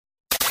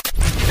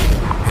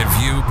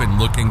you been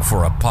looking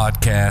for a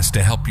podcast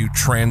to help you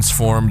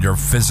transform your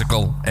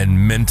physical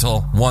and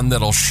mental? One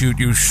that'll shoot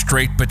you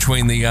straight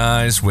between the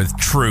eyes with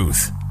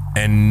truth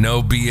and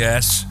no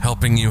BS,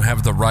 helping you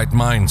have the right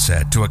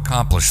mindset to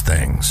accomplish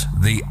things,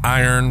 the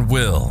iron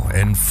will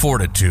and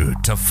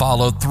fortitude to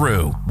follow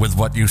through with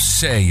what you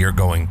say you're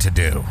going to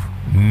do.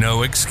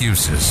 No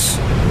excuses.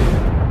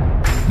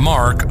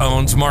 Mark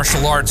owns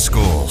martial arts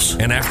schools,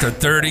 and after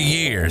 30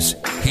 years,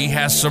 he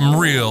has some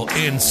real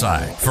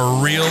insight for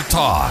real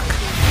talk,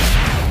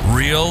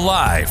 real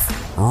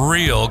life,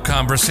 real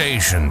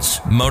conversations,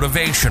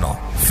 motivational,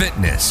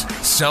 fitness,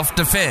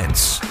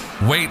 self-defense,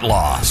 weight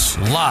loss,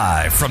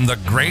 live from the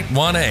Great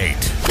 1-8.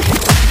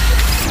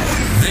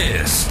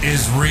 This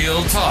is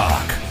Real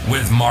Talk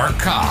with Mark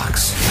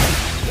Cox.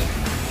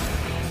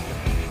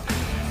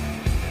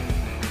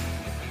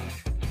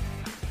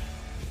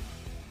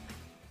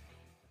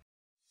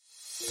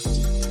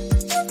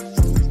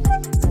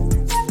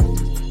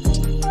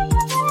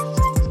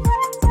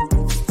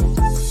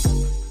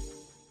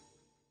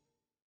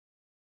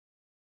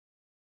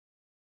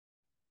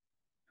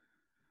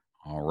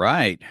 All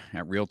right.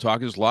 Real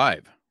Talk is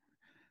live.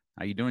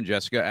 How you doing,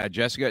 Jessica?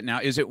 Jessica, now,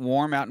 is it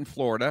warm out in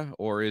Florida,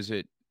 or is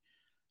it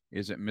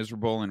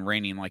miserable and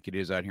raining like it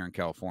is out here in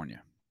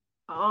California?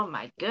 Oh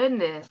my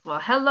goodness. Well,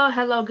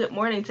 hello. Good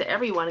morning to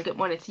everyone. Good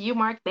morning to you,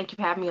 Mark. Thank you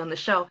for having me on the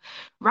show.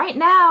 Right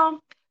now,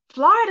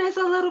 Florida is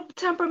a little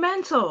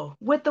temperamental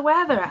with the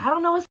weather. I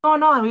don't know what's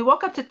going on. We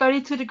woke up to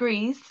 32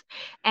 degrees,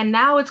 and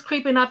now it's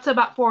creeping up to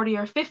about 40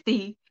 or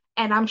 50.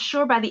 And I'm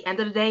sure by the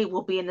end of the day,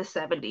 we'll be in the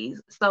 70s.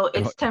 So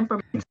it's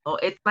temperamental.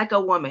 It's like a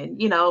woman,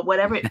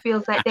 whatever it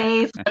feels that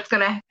day is what's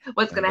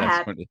gonna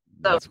happen.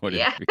 That's what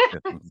it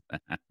feels.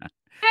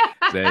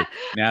 So,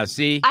 now,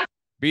 see,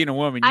 being a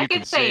woman, you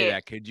can say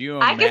that. Could you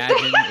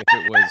imagine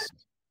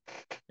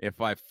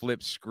if I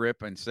flipped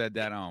script and said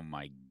that? Oh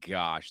my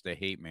gosh, the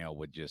hate mail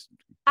would just.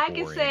 I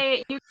can say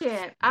it. You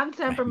can't. I'm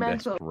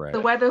temperamental. The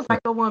weather's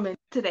like a woman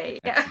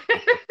today.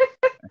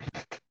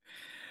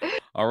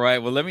 All right.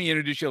 Well, let me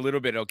introduce you a little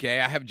bit,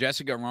 okay? I have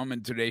Jessica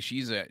Roman today.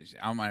 She's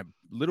on my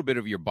little bit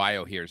of your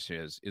bio here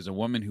says, is a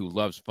woman who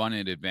loves fun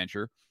and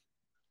adventure.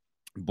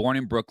 Born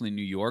in Brooklyn,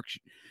 New York,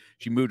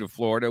 she moved to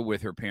Florida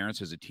with her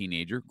parents as a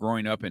teenager.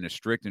 Growing up in a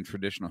strict and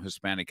traditional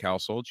Hispanic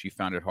household, she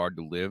found it hard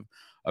to live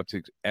up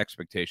to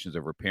expectations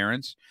of her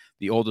parents.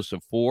 The oldest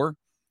of four,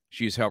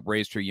 she has helped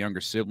raise her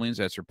younger siblings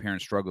as her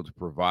parents struggled to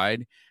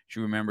provide. She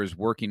remembers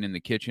working in the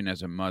kitchen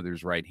as a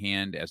mother's right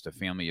hand as the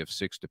family of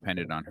six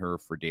depended on her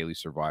for daily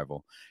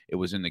survival. It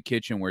was in the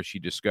kitchen where she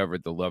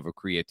discovered the love of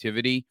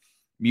creativity,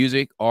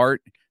 music,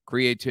 art,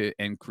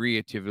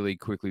 creativity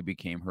quickly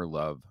became her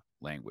love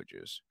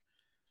languages.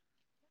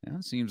 Now,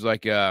 it seems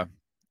like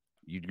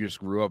you just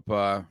grew up,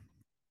 a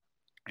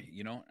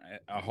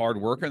hard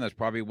worker, and that's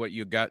probably what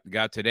you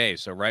got today.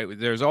 So, right,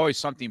 there's always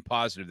something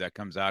positive that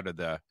comes out of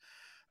the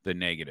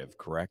negative,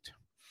 correct?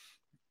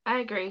 I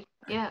agree.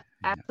 Yeah,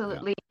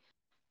 absolutely.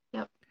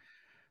 Yep.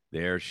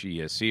 There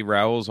she is. See,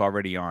 Raul's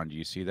already on. Do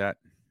you see that?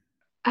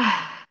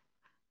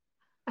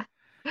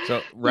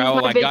 So,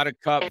 Raul, I got a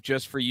cup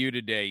just for you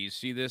today. You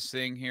see this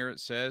thing here? It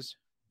says,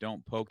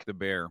 "Don't poke the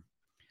bear."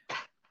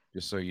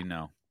 Just so you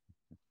know.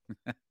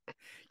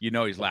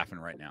 He's laughing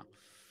right now.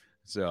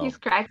 So he's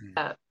cracking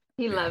up.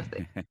 He loves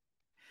it.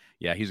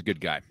 Yeah, he's a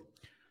good guy.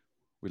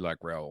 We like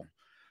Raul.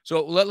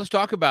 So let's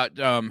talk about,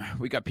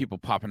 we got people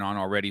popping on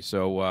already.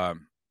 So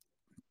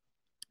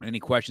any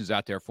questions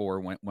out there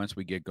once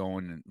we get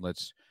going, and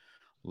let's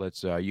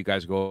you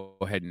guys go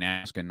ahead and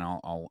ask, and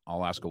I'll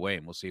ask away,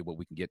 and we'll see what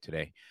we can get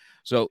today.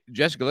 So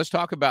Jessica, let's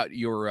talk about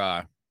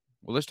your,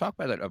 let's talk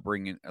about that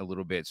upbringing a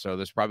little bit. So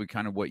that's probably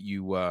kind of what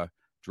you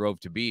drove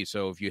to be.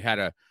 So if you had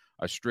a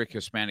strict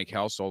Hispanic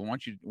household, why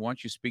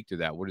don't you speak to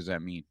that? What does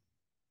that mean?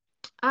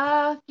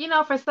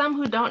 For some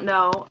who don't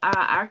know,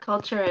 our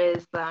culture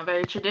is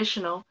very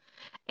traditional,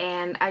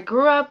 and I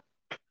grew up,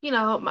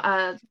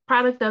 a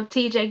product of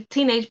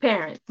teenage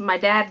parents. My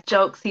dad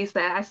jokes, he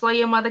said, "I saw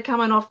your mother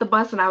coming off the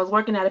bus and I was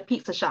working at a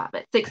pizza shop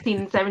at 16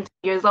 and 17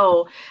 years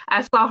old.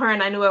 I saw her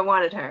and I knew I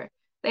wanted her."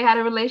 They had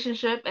a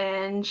relationship,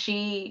 and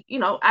she,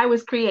 I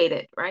was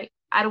created, right?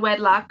 Out of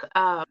wedlock.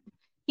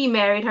 He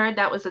married her.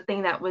 That was the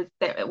thing that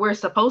we're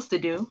supposed to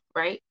do,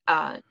 right?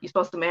 You're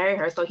supposed to marry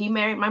her. So he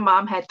married my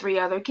mom, had 3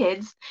 other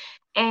kids,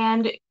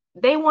 and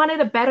they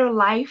wanted a better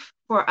life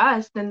for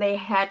us than they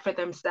had for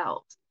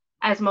themselves,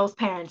 as most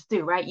parents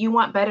do, right? You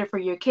want better for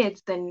your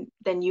kids than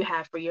you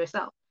have for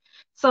yourself.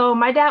 So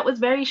my dad was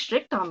very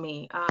strict on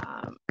me.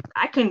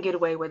 I couldn't get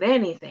away with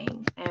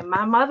anything. And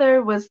my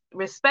mother was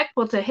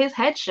respectful to his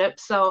headship.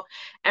 So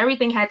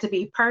everything had to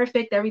be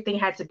perfect. Everything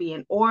had to be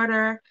in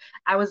order.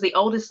 I was the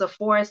oldest of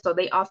 4, so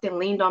they often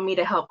leaned on me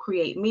to help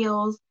create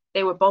meals.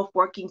 They were both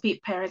working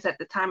parents at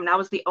the time, and I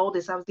was the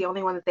oldest. I was the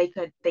only one that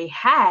they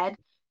had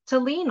to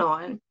lean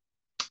on.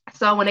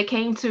 So when it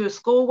came to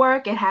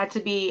schoolwork, I had to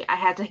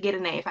get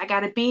an A. If I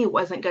got a B, it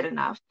wasn't good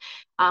enough.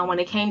 When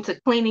it came to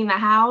cleaning the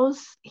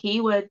house, he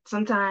would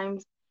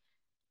sometimes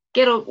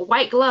get a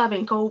white glove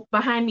and go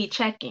behind me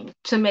checking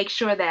to make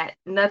sure that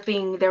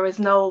there was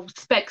no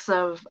specks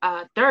of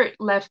dirt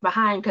left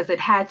behind because it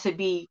had to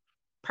be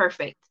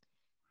perfect.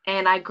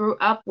 And I grew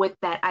up with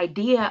that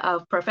idea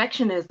of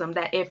perfectionism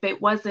that if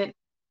it wasn't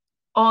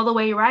all the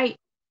way right,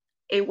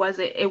 it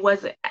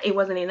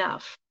wasn't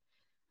enough.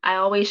 I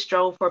always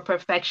strove for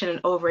perfection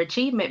and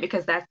overachievement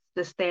because that's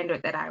the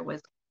standard that I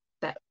was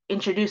that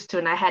introduced to,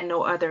 and I had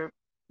no other,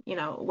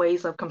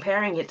 ways of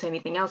comparing it to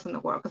anything else in the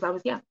world because I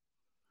was young.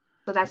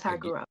 So that's how I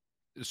grew up.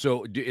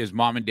 So is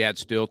mom and dad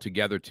still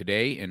together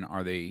today, and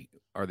are they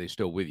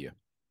still with you?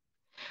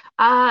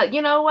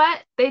 You know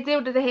what? They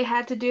did what they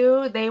had to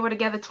do. They were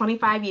together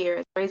 25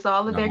 years, raised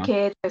all of their Uh-huh.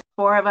 kids. There's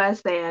four of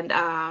us, and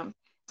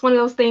it's one of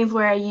those things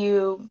where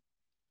you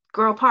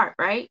grow apart,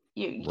 right?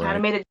 You kind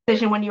of Right. made a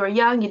decision when you were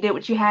young. You did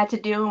what you had to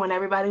do, and when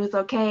everybody was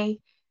okay,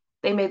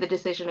 they made the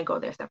decision to go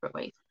their separate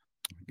ways.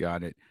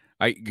 Got it.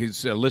 I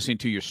because listening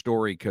to your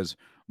story, because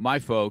my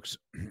folks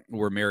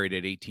were married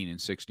at 18 and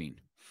 16.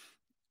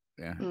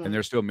 Yeah, and Mm,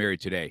 they're still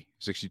married today,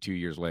 62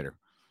 years later.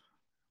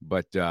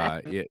 But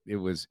that's it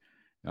was,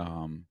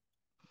 um,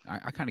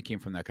 I kind of came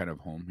from that kind of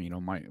home. You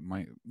know,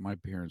 my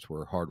parents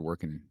were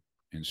hardworking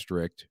and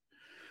strict,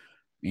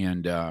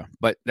 and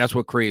but that's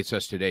what creates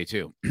us today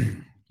too.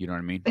 You know what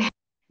I mean?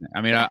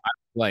 I mean, yeah, I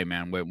play,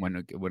 man. When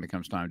it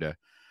comes time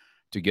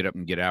to get up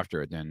and get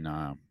after it, then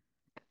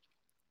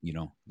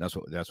that's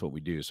what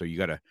we do. So you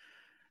got to,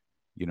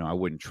 I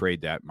wouldn't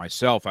trade that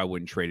myself. I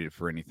wouldn't trade it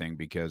for anything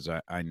because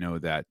I know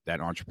that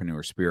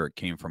entrepreneur spirit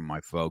came from my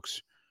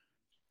folks,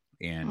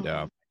 and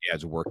hmm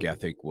dad's work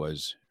ethic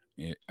was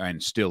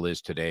and still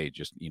is today,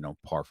 just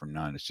par from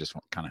none. It's just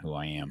kind of who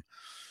I am.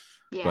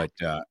 yeah.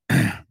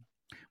 But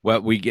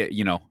well, we get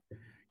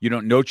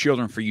no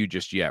children for you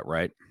just yet,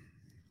 right?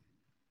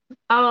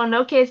 Oh,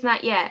 no kids,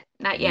 not yet,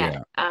 not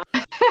yet.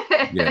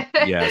 Yeah,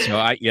 yeah. So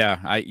I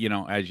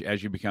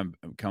as you become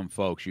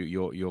folks,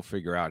 you'll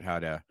figure out how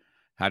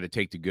to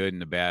take the good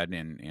and the bad,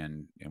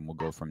 and we'll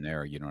go from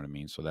there. You know what I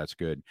mean? So that's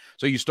good.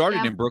 So you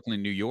started Yeah. in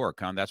Brooklyn, New York,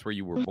 huh? That's where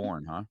you were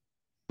born, huh?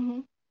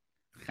 Mhm.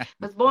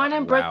 Was born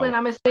in Brooklyn. Wow,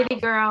 I'm a city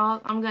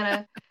girl. I'm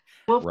gonna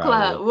Wolf wow,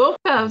 Club, Wolf. Wolf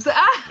Cubs.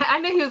 I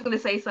knew he was gonna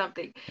say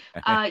something.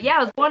 Yeah,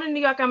 I was born in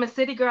New York. I'm a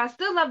city girl. I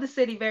still love the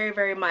city very,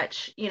 very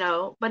much,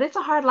 but it's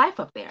a hard life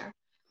up there.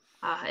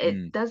 It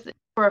Mm, does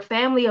for a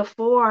family of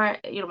four.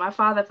 My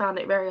father found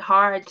it very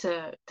hard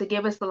to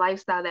give us the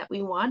lifestyle that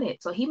we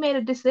wanted. So he made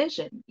a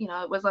decision.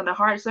 It was under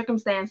hard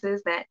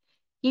circumstances that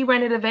he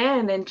rented a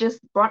van and just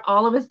brought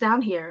all of us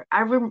down here.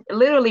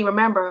 Literally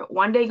remember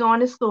one day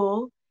going to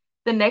school.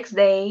 The next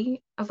day,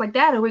 I was like,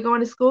 Dad, are we going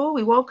to school?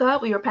 We woke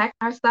up, we were packing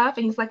our stuff,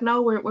 and he's like,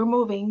 No, we're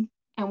moving.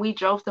 And we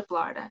drove to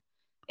Florida.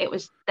 It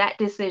was that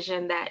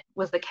decision that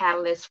was the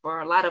catalyst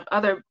for a lot of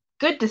other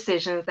good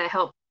decisions that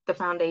helped the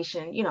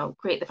foundation,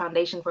 create the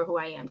foundation for who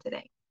I am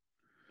today.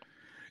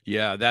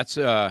 yeah, that's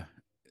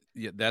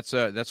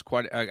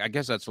quite. I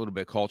guess that's a little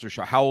bit culture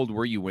shock. How old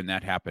were you when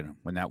that happened?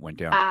 When that went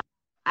down? Uh,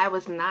 I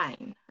was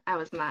 9. I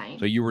was So 9.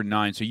 you were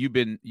 9. So you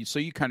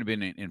kind of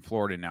been in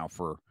Florida now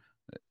for.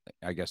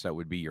 I guess that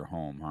would be your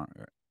home, huh?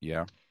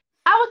 Yeah.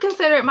 I would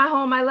consider it my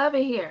home. I love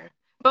it here.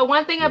 But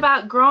one thing Yeah.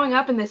 about growing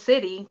up in the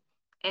city,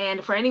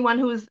 and for anyone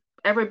who's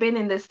ever been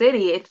in the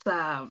city, it's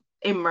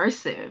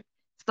immersive.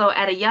 So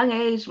at a young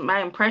age,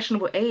 my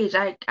impressionable age,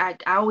 I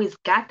always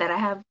got that. I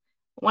have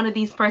one of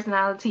these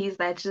personalities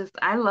that just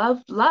I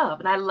love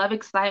and I love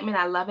excitement.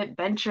 I love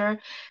adventure.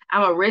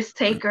 I'm a risk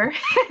taker,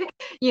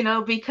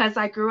 because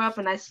I grew up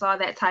and I saw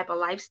that type of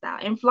lifestyle.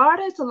 In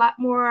Florida, it's a lot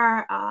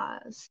more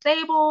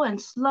stable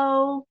and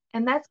slow,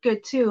 and that's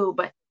good too.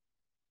 But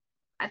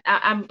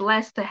I'm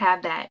blessed to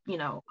have that,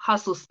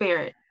 hustle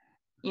spirit,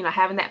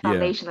 having that Yeah.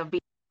 foundation of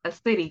being a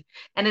city.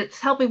 And it's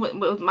helping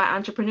with my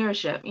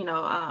entrepreneurship.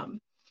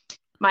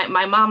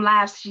 My mom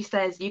laughs. She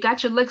says, You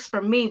got your looks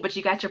from me, but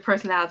you got your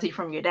personality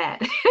from your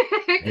dad.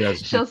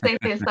 Yes. She'll say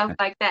stuff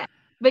like that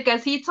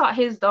because he taught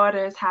his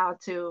daughters how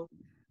to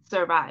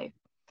survive.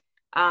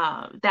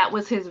 That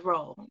was his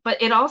role.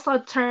 But it also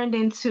turned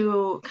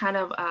into kind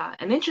of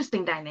an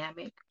interesting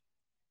dynamic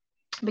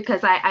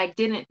because I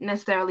didn't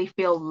necessarily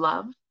feel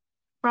love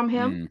from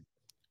him. Mm,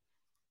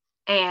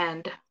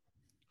 And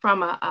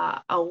from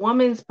a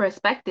woman's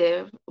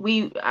perspective,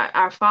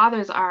 our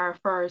fathers are our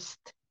first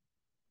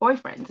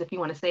boyfriends, if you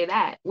want to say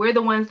that. We're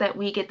the ones that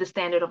we get the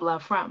standard of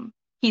love from.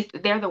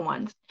 They're the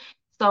ones.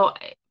 So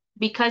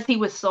because he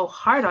was so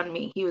hard on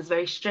me, he was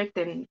very strict,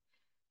 and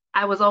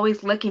I was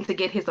always looking to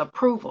get his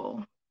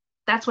approval.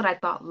 That's what I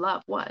thought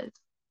love was.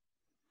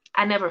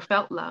 I never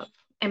felt love.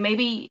 And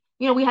maybe,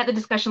 we had the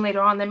discussion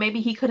later on that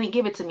maybe he couldn't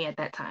give it to me at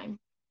that time.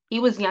 He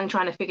was young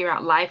trying to figure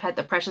out life, had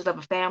the pressures of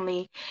a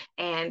family,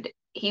 and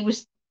he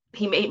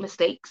made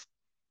mistakes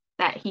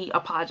that he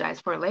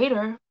apologized for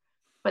later.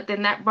 But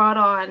then that brought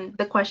on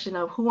the question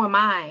of who am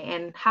I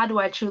and how do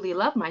I truly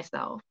love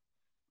myself?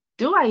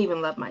 Do I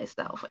even love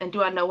myself? And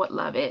do I know what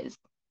love is?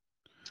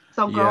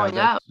 So yeah, growing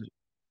up,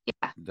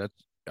 yeah. that's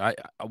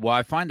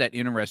I find that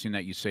interesting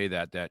that you say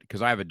that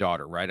because I have a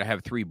daughter, right? I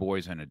have 3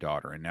 boys and a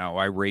daughter, and now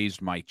I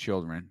raised my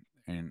children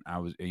and I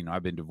was,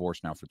 I've been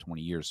divorced now for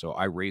 20 years, so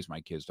I raised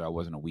my kids, so I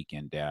wasn't a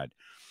weekend dad.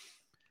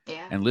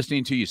 Yeah. And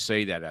listening to you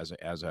say that as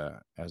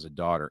a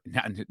daughter,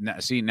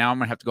 see, now I'm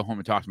gonna have to go home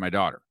and talk to my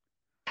daughter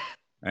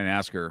and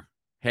ask her,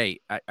 hey,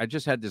 I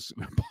just had this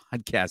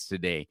podcast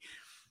today.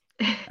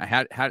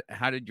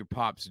 How did your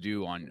pops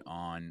do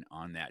on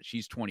that?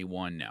 She's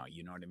 21 now,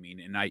 you know what I mean?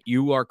 And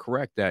you are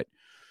correct that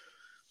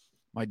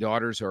my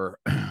daughters are.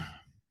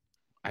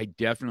 I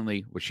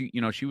definitely, well,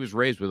 she was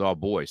raised with all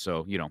boys,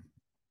 so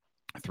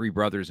 3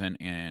 brothers and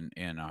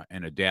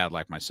a dad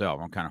like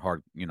myself. I'm kind of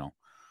hard,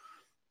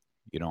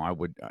 I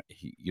would,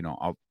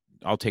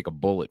 I'll take a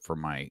bullet for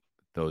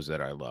those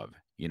that I love.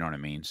 You know what I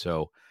mean?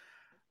 So,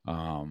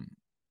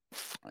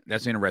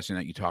 that's interesting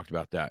that you talked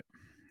about that.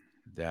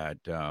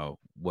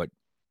 What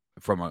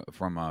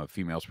from a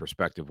female's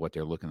perspective, what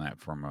they're looking at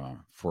from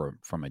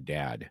a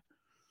dad.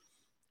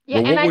 Yeah,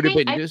 Well, and what I would have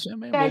think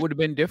been I what would have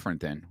been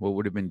different then? What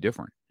would have been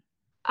different?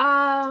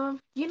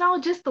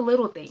 just the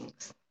little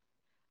things.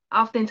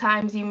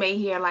 Oftentimes you may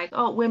hear like,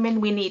 "Oh,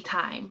 women, we need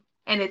time,"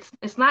 and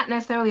it's not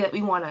necessarily that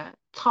we want to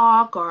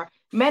talk, or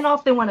men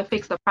often want to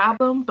fix the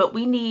problem, but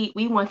we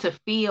want to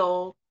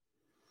feel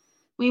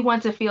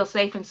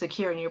safe and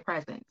secure in your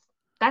presence.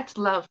 That's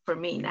love for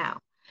me now.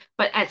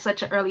 But at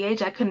such an early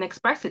age, I couldn't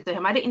express it to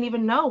him. I didn't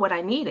even know what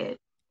I needed.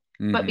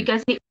 But Mm-hmm.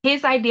 because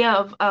his idea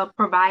of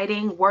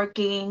providing,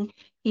 working,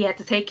 he had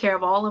to take care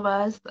of all of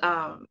us.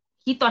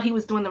 He thought he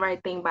was doing the right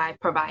thing by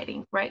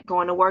providing, right?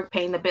 Going to work,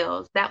 paying the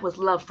bills. That was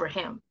love for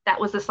him. That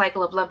was the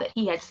cycle of love that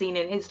he had seen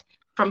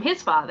from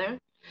his father.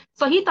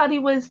 So he thought he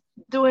was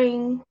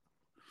doing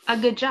a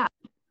good job.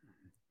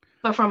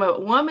 But from a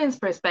woman's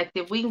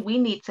perspective, we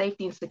need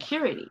safety and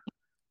security.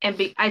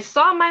 I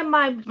saw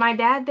my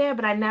dad there,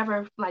 but I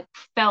never like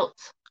felt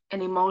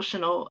an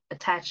emotional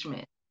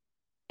attachment.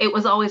 It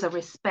was always a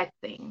respect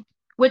thing,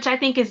 which I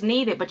think is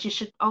needed, but you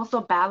should also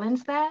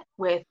balance that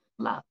with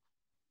love.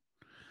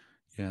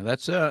 Yeah,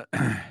 that's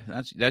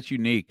that's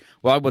unique.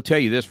 Well, I will tell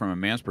you this from a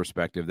man's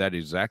perspective, that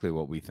is exactly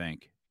what we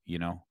think.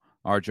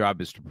 Our job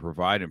is to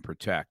provide and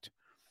protect,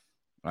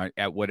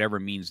 at whatever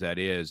means that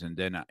is, and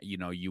then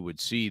you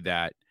would see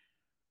that.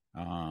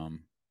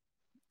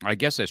 I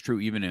guess that's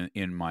true even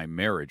in my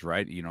marriage,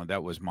 right?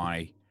 That was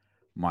my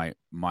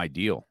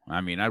deal.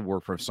 I mean, I'd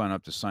work from sun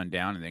up to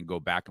sundown and then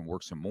go back and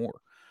work some more,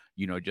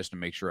 just to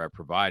make sure I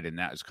provide, and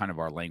that is kind of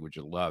our language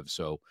of love.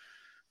 So,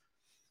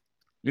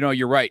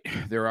 you're right.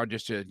 There are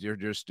just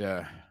just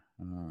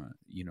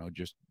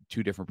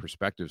 2 different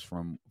perspectives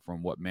from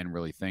what men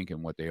really think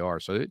and what they are.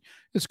 So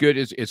it's good.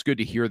 It's good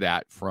to hear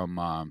that from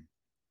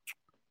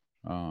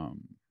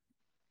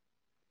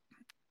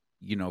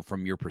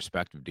from your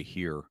perspective to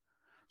hear.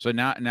 So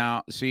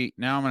now see,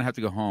 now I'm gonna have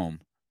to go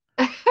home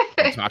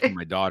and talk to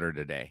my daughter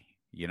today.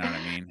 You know what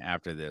I mean?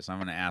 After this, I'm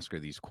gonna ask her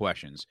these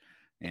questions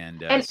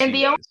and And see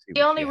the what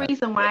she only has.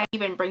 reason why I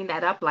even bring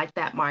that up like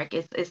that, Mark,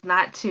 is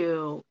not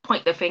to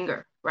point the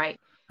finger, right?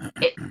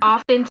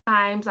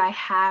 Oftentimes I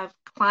have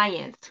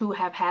clients who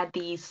have had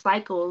these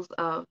cycles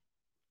of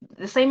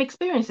the same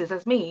experiences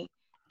as me.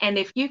 And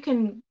if we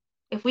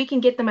can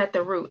get them at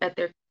the root, at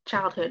their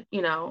childhood,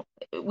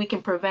 we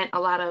can prevent a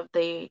lot of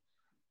the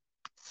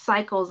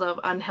cycles of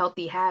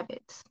unhealthy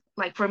habits.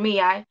 Like for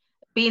me,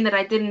 being that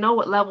I didn't know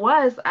what love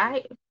was,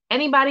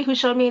 anybody who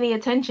showed me any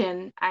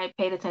attention, I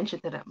paid attention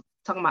to them.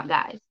 Talking about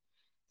guys.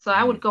 So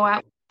I would Mm. go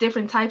out with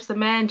different types of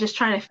men, just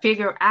trying to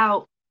figure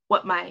out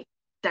what my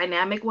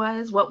dynamic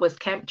was, what was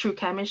true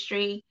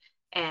chemistry,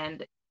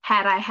 and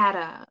had I had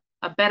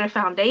a better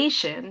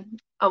foundation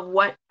of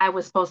what I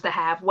was supposed to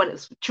have, what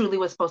it truly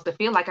was supposed to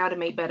feel like, I would have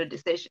made better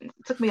decisions.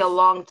 It took me a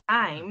long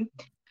time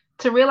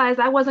to realize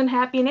I wasn't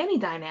happy in any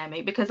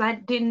dynamic because I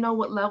didn't know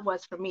what love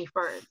was for me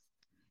first.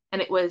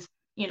 And it was,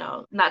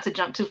 not to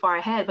jump too far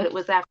ahead, but it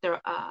was after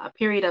a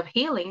period of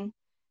healing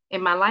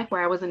in my life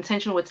where I was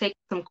intentional with taking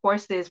some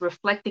courses,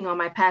 reflecting on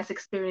my past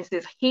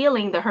experiences,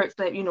 healing the hurts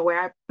that,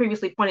 where I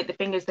previously pointed the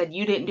fingers, said,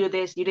 you didn't do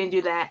this, you didn't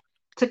do that,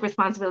 took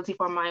responsibility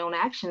for my own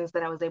actions,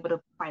 that I was able to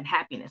find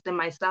happiness in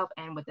myself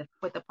and with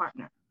the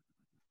partner.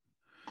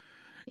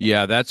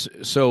 Yeah, that's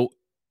so.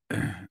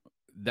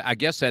 I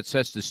guess that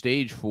sets the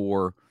stage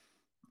for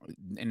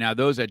now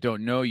those that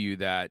don't know you,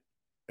 that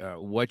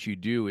what you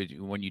do is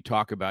when you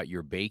talk about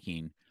your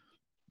baking,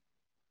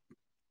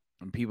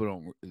 and people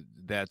don't.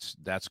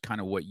 That's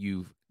kind of what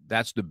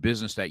that's the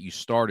business that you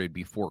started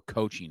before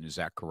coaching. Is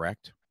that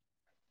correct?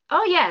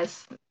 Oh,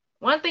 yes.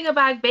 One thing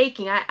about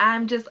baking,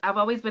 I've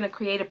always been a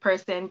creative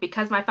person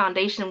because my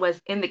foundation was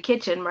in the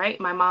kitchen, right?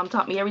 My mom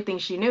taught me everything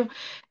she knew.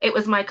 It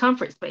was my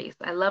comfort space.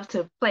 I love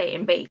to play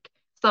and bake.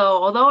 So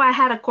although I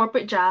had a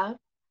corporate job,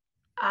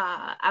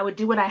 I would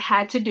do what I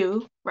had to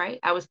do, right?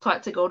 I was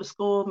taught to go to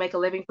school, make a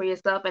living for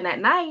yourself. And at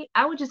night,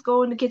 I would just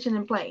go in the kitchen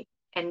and play.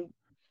 And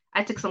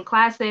I took some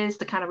classes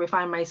to kind of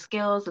refine my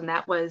skills. And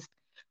that was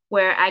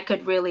where I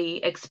could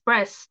really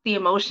express the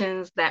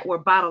emotions that were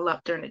bottled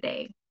up during the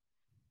day.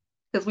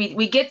 Because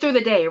we get through the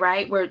day,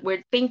 right?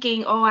 We're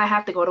thinking, oh, I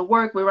have to go to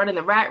work. We're running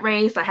the rat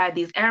race. I have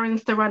these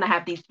errands to run. I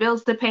have these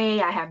bills to pay.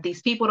 I have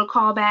these people to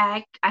call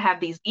back. I have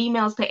these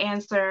emails to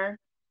answer.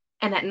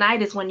 and at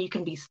night is when you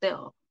can be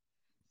still.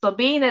 So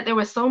being that there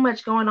was so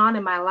much going on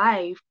in my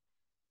life,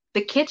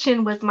 the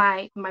kitchen was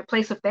my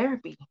place of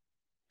therapy.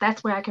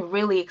 That's where I could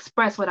really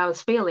express what I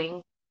was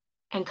feeling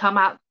and come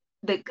out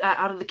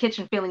of the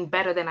kitchen feeling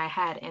better than I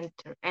had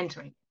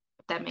entering.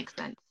 If that makes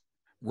sense.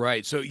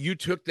 Right. So you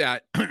took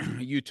that,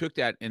 you took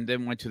that, and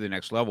then went to the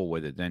next level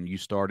with it. Then you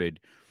started.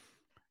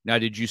 Now,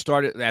 did you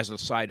start it as a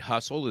side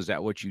hustle? Is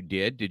that what you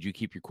did? Did you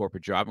keep your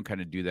corporate job and kind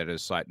of do that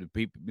as a side?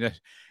 People,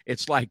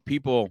 it's like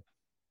people,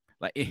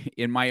 like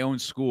in my own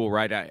school,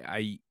 right?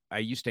 I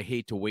used to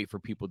hate to wait for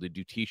people to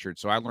do T-shirts,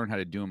 so I learned how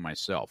to do them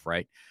myself,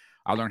 right?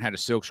 I learned how to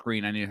silk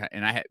screen.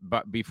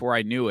 But before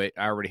I knew it,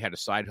 I already had a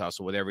side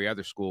hustle with every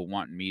other school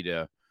wanting me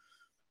to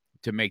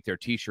make their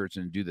T-shirts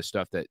and do the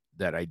stuff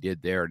that I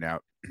did there. Now,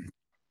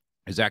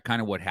 is that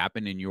kind of what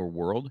happened in your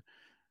world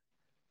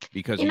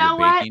because You of your know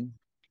what? baking?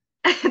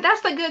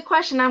 That's a good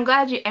question. I'm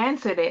glad you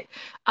answered it.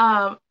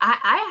 I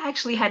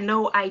actually had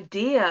no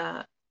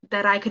idea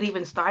that I could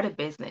even start a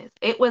business.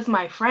 It was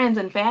my friends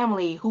and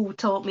family who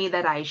told me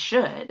that I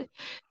should.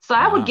 So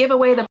I would Wow. give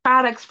away the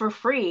products for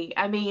free.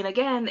 I mean,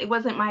 again, it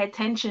wasn't my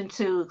intention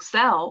to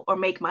sell or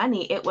make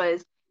money. It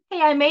was,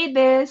 hey, I made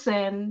this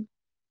and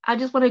I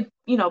just want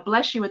to,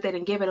 bless you with it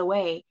and give it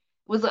away. It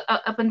was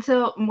up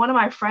until one of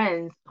my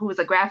friends who was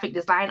a graphic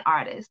design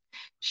artist.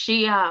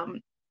 She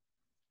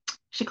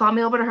called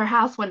me over to her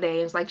house one day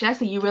and was like,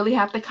 Jesse, you really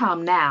have to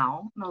come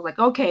now. And I was like,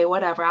 okay,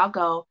 whatever, I'll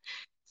go.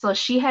 So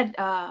she had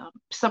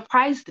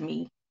surprised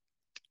me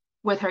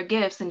with her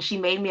gifts and she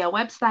made me a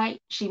website.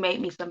 She made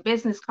me some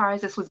business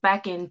cards. This was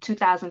back in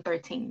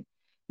 2013.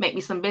 Made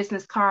me some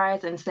business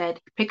cards and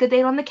said, pick a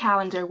date on the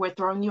calendar. We're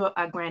throwing you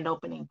a grand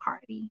opening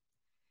party.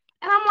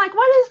 And I'm like,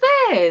 what is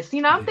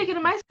this? I'm thinking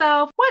to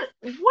myself, what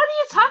are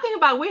you talking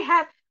about?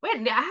 I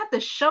have to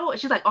show.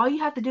 She's like, all you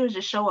have to do is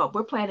just show up.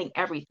 We're planning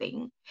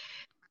everything.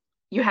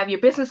 You have your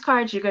business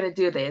cards, you're going to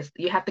do this.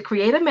 You have to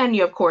create a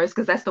menu, of course,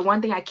 because that's the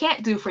one thing I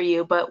can't do for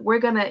you, but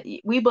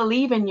we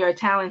believe in your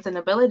talents and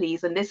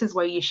abilities, and this is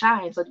where you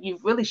shine. So you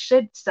really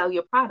should sell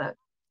your product.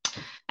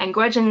 And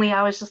grudgingly,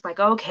 I was just like,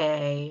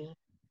 okay,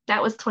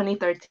 that was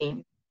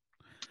 2013.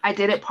 I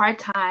did it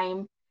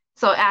part-time.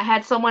 So I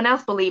had someone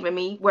else believe in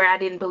me where I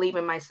didn't believe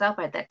in myself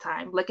at that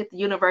time. Look at the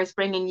universe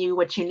bringing you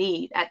what you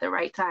need at the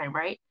right time,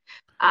 right?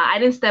 I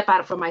didn't step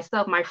out for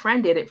myself. My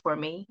friend did it for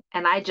me.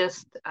 And I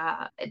just,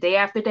 day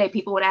after day,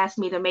 people would ask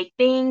me to make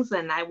things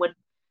and I would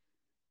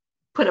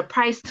put a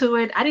price to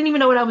it. I didn't even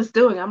know what I was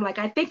doing. I'm like,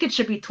 I think it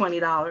should be $20,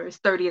 $30,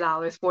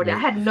 $40. I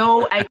had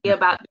no idea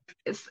about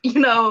this,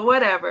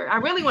 whatever. I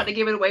really wanted to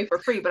give it away for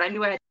free, but I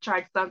knew I had to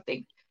charge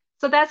something.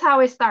 So that's how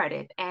it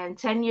started. And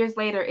 10 years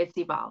later, it's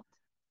evolved.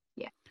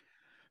 Yeah.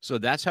 So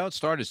that's how it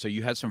started. So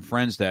you had some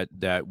friends that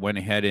went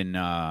ahead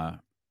and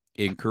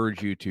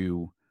encouraged you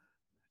to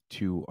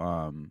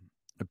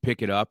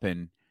pick it up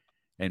and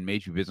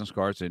made you business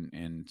cards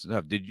and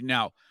stuff. Did you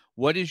now?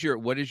 What is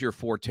your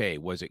forte?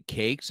 Was it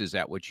cakes? Is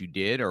that what you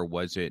did, or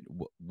was it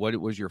what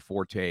was your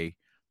forte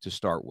to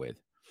start with?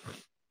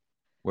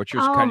 What's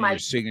your kind of your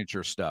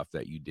signature stuff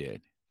that you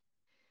did?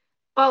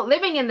 Well,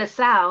 living in the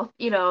South,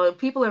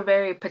 people are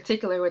very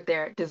particular with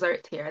their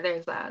desserts here.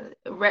 There's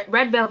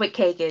red velvet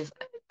cake is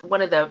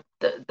one of the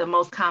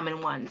most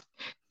common ones.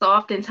 So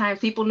oftentimes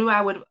people knew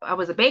I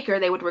was a baker,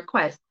 they would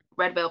request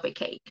red velvet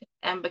cake.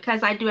 And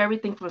because I do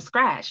everything from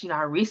scratch,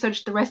 I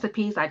researched the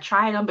recipes, I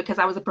tried them because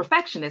I was a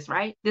perfectionist,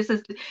 right? This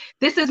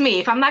is me.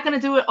 If I'm not going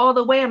to do it all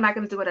the way, I'm not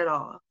going to do it at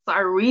all. So I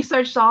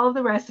researched all of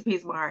the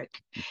recipes, Mark.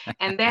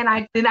 And then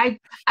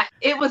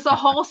it was a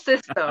whole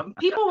system.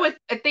 People would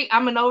think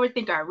I'm an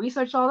overthinker. I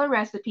researched all the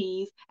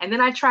recipes and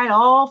then I tried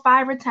all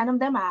 5 or 10 of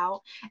them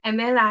out. And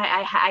then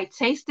I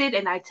tasted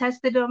and I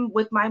tested them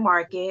with my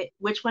market.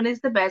 Which one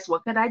is the best?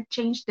 What could I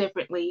change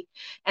differently?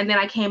 And then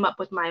I came up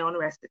with my own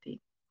recipe.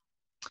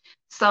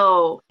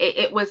 So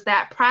it was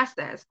that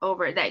process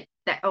over that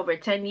over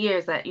 10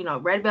 years that,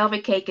 red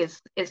velvet cake is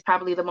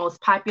probably the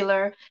most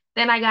popular.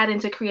 Then I got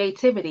into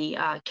creativity,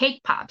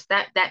 cake pops.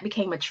 That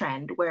became a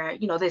trend where,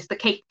 there's the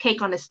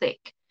cake on a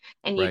stick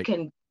and Right.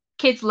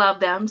 kids love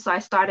them. So I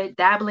started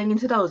dabbling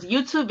into those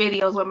YouTube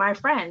videos with my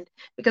friend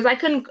because I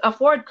couldn't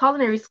afford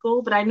culinary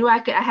school, but I knew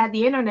I had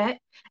the internet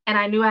and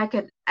I knew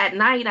at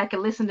night I could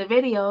listen to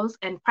videos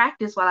and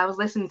practice while I was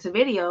listening to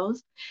videos.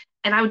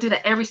 And I would do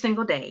that every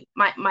single day.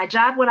 My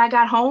job when I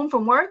got home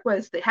from work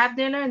was to have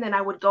dinner and then I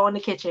would go in the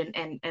kitchen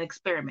and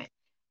experiment,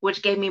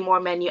 which gave me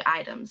more menu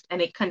items.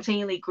 And it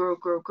continually grew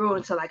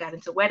until I got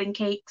into wedding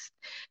cakes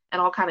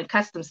and all kind of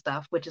custom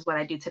stuff, which is what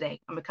I do today.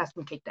 I'm a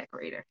custom cake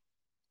decorator.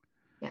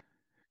 Yeah.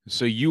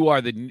 So you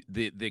are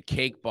the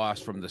cake boss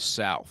from the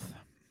South.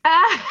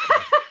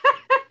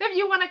 If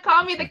you want to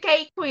call me the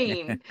cake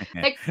queen,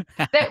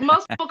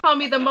 most people call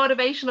me the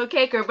motivational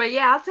caker, but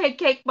yeah, I'll take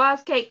cake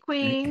boss, cake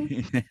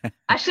queen.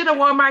 I should have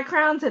worn my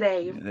crown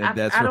today.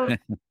 I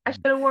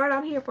should have worn it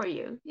on here for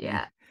you.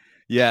 Yeah.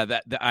 Yeah.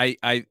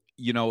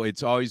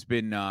 It's always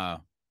been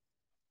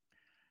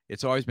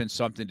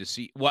something to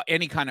see. Well,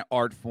 any kind of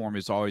art form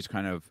is always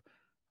kind of,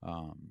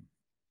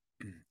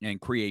 and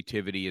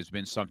creativity has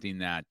been something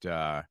that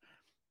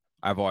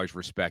I've always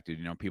respected,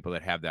 people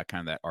that have that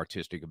kind of that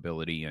artistic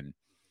ability. And,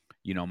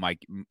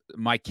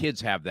 my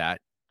kids have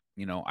that.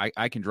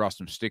 I can draw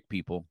some stick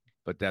people,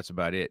 but that's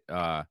about it.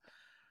 Uh,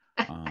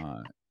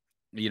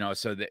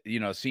 so that,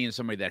 seeing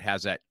somebody that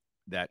has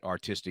that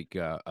artistic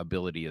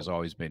ability has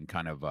always been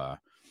kind of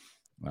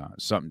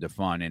something to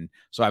fun. And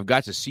so I've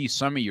got to see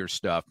some of your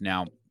stuff.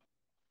 Now,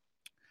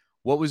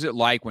 what was it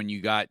like when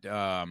you got,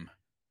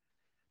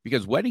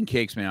 because wedding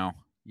cakes now,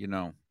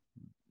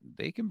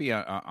 they can be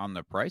on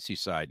the pricey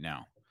side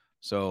now.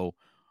 So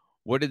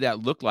what did that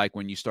look like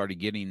when you started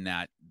getting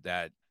that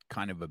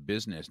kind of a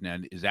business? Now,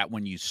 is that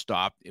when you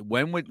stopped?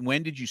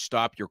 When did you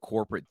stop your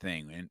corporate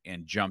thing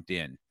and jumped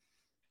in?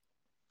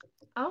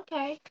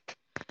 Okay.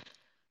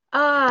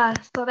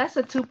 So that's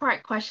a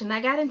two-part question.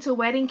 I got into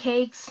wedding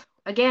cakes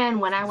again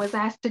when I was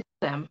asked to do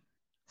them.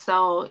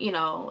 So,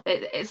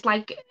 it's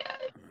like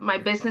my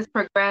business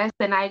progressed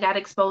and I got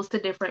exposed to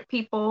different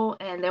people.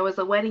 And there was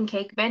a wedding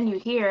cake venue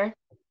here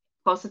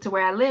closer to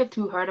where I lived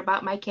who heard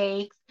about my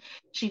cakes.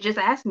 She just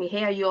asked me,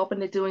 hey, are you open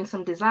to doing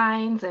some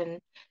designs? And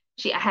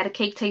I had a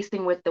cake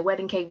tasting with the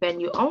wedding cake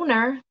venue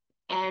owner,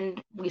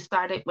 and we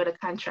started with a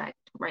contract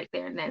right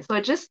there and then. So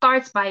it just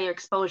starts by your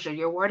exposure,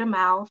 your word of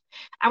mouth.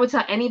 I would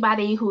tell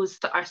anybody who's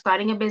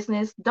starting a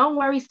business, don't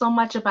worry so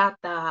much about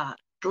the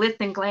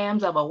glitz and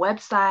glams of a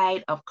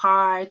website, of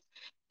cards.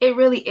 It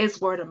really is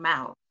word of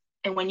mouth.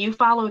 And when you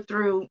follow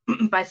through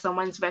by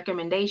someone's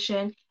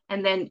recommendation,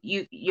 and then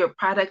your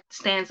product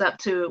stands up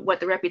to what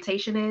the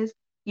reputation is,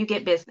 you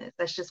get business.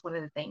 That's just one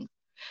of the things.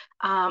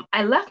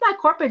 I left my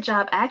corporate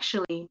job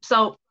actually.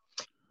 So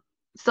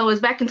it was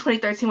back in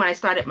 2013 when I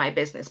started my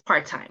business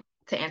part-time,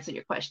 to answer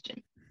your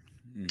question.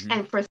 Mm-hmm.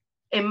 And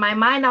in my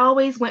mind, I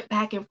always went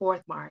back and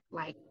forth, Mark,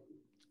 like,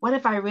 what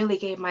if I really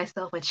gave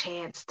myself a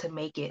chance to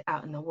make it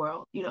out in the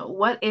world?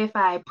 What if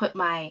I put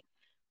my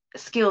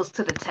skills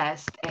to the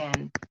test?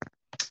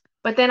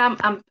 But then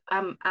I'm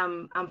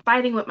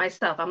fighting with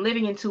myself. I'm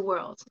living in two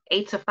worlds,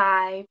 8 to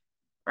 5,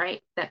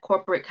 right? That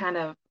corporate kind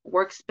of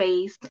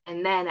workspace,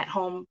 and then at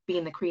home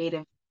being the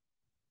creative,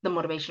 the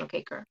motivational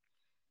caker.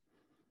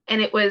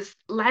 And it was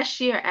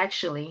last year,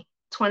 actually,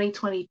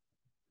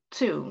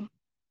 2022,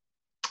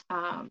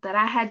 that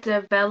I had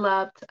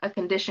developed a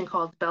condition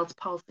called Bell's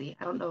palsy.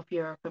 I don't know if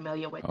you're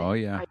familiar with it. Oh,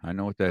 yeah. I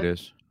know what that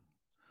is.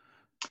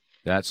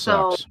 That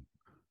sucks.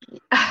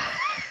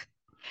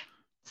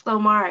 So,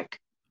 Mark,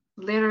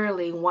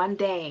 literally one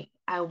day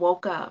I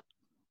woke up,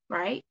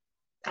 right?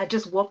 I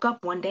just woke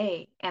up one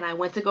day and I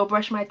went to go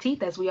brush my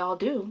teeth, as we all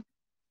do.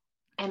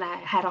 And I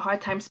had a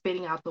hard time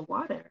spitting out the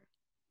water.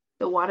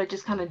 The water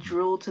just kind of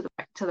drooled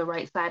to the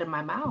right side of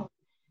my mouth.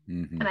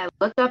 Mm-hmm. And I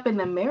looked up in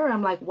the mirror.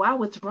 I'm like, wow,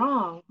 what's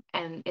wrong?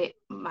 And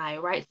my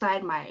right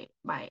side, my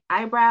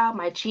eyebrow,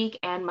 my cheek,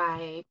 and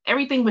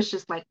everything was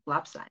just like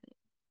lopsided.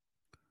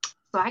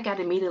 So I got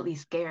immediately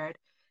scared.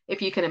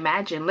 If you can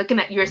imagine looking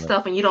at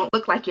yourself and you don't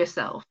look like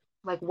yourself,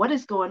 like, what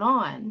is going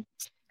on?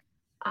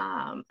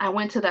 I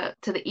went to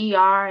the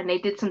ER and they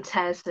did some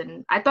tests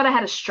and I thought I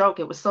had a stroke.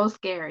 It was so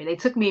scary. They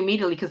took me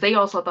immediately because they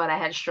also thought I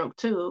had a stroke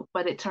too,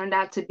 but it turned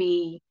out to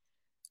be,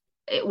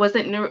 it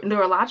wasn't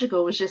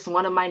neurological. It was just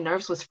one of my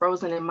nerves was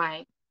frozen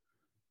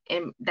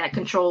in that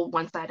controlled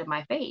one side of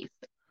my face.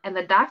 And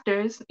the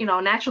doctors,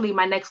 naturally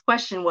my next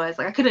question was,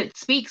 like, I couldn't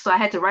speak, so I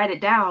had to write it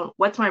down.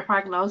 What's my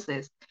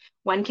prognosis?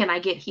 When can I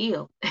get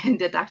healed? And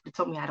the doctor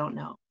told me, I don't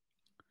know.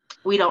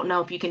 We don't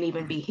know if you can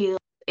even be healed.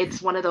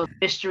 It's one of those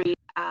mystery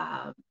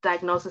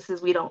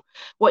diagnoses.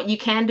 What you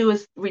can do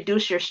is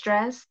reduce your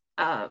stress,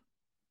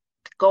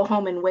 go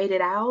home and wait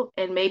it out,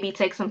 and maybe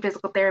take some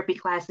physical therapy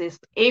classes.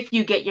 If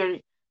you get your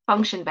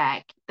function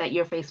back, that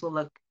your face will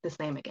look the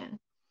same again.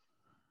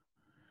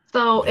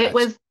 So it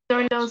was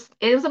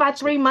about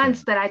 3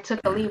 months that I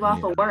took a leave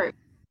off of work.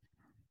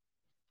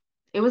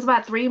 It was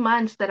about 3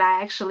 months that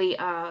I actually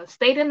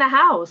stayed in the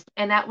house.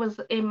 And that was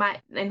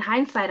in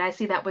hindsight, I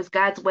see that was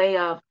God's way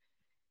of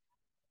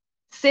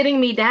sitting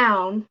me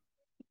down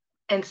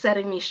and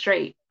setting me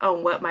straight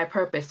on what my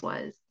purpose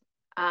was.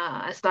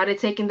 I started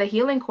taking the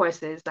healing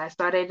courses. I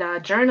started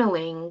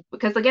journaling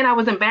because, again, I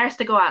was embarrassed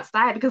to go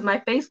outside because my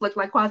face looked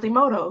like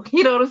Quasimodo.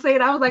 You know what I'm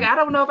saying? I was like, I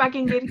don't know if I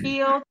can get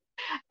healed.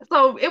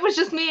 So it was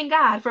just me and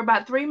God for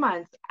about 3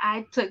 months.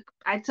 I took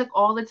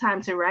all the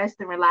time to rest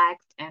and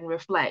relax and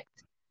reflect.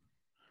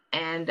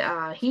 And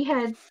he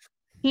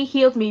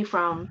healed me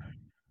from,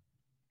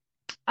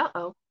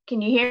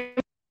 can you hear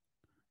me?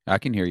 I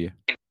can hear you.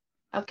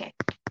 Okay.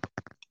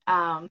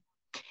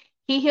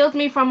 He healed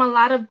me from a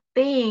lot of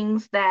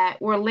things that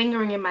were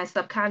lingering in my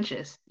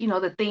subconscious,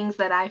 the things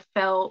that I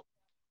felt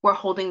were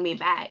holding me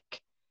back.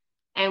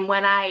 And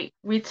when I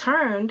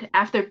returned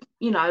after,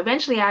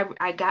 eventually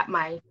I got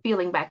my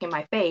feeling back in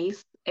my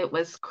face. It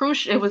was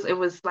crucial. It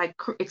was like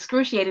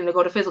excruciating to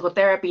go to physical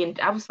therapy. And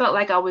I felt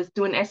like I was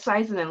doing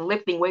exercises and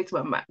lifting weights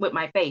with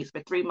my face for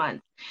 3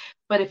 months.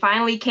 But it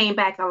finally came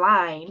back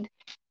aligned.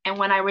 And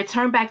when I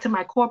returned back to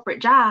my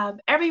corporate job,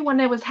 everyone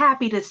that was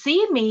happy to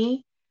see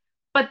me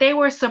but they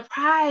were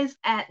surprised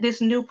at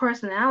this new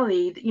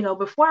personality.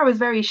 Before I was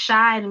very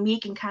shy and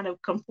meek and kind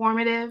of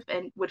conformative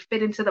and would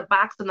fit into the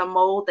box and the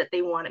mold that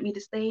they wanted me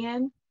to stay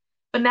in.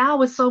 But now I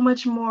was so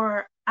much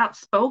more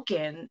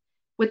outspoken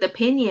with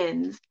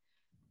opinions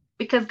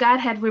because God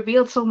had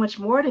revealed so much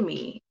more to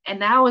me. And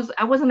now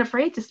I wasn't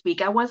afraid to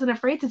speak. I wasn't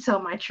afraid to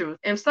tell my truth.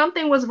 If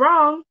something was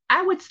wrong,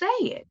 I would say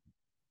it.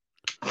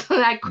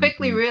 I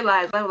quickly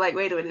realized, I was like,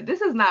 wait a minute,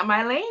 this is not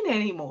my lane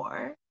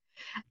anymore.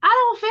 I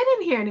don't fit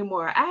in here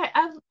anymore.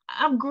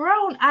 I've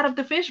grown out of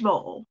the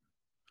fishbowl.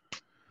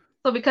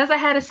 So because I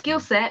had a skill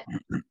set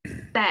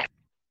that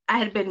I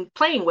had been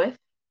playing with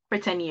for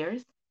 10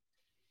 years,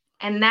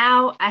 and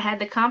now I had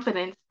the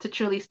confidence to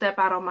truly step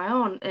out on my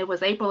own. It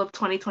was April of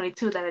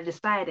 2022 that I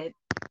decided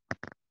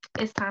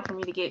it's time for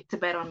me to get to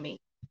bet on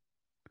me.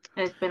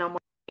 And it's been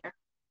almost a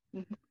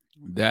year.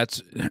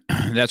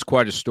 That's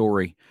quite a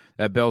story.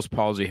 That Bell's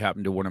palsy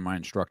happened to one of my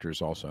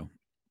instructors also.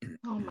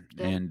 Oh my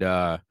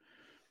goodness.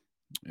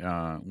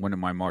 And one of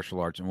my martial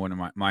arts and one of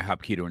my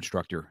Hapkido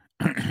instructor,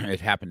 it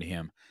happened to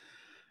him.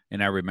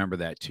 And I remember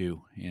that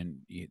too. And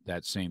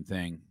that same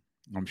thing.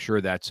 I'm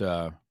sure that's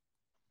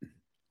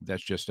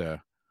just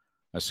a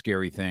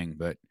scary thing.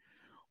 But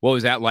what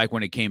was that like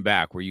when it came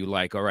back? Were you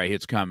like, all right,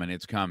 it's coming.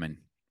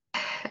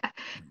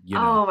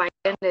 Oh my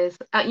goodness.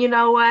 You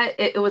know what?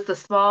 It was the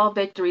small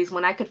victories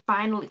when I could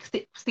finally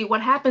see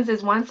what happens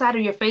is one side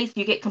of your face,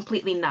 you get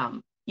completely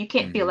numb. You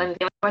can't feel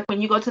anything. Like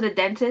when you go to the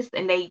dentist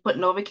and they put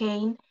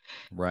Novocaine.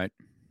 Right.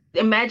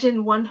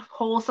 Imagine one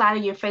whole side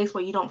of your face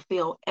where you don't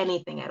feel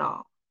anything at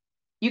all.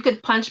 You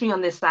could punch me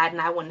on this side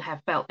and I wouldn't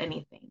have felt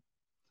anything.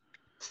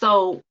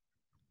 So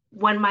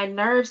when my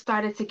nerves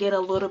started to get a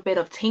little bit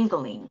of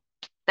tingling,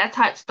 that's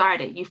how it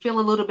started. You feel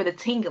a little bit of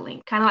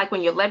tingling, kind of like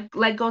when your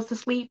leg goes to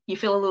sleep, you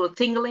feel a little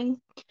tingling.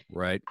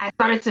 Right. I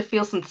started to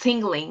feel some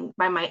tingling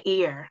by my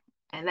ear,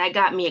 and that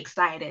got me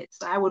excited.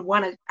 So I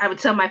would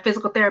tell my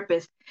physical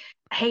therapist,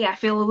 hey, I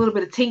feel a little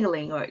bit of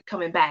tingling or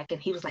coming back.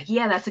 And he was like,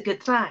 yeah, that's a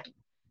good sign.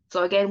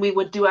 So again, we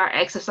would do our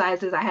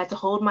exercises. I had to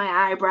hold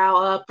my eyebrow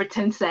up for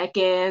 10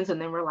 seconds and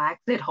then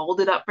relax it,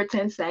 hold it up for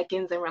 10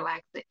 seconds and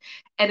relax it.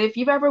 And if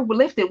you've ever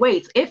lifted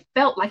weights, it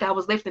felt like I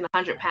was lifting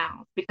 100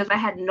 pounds because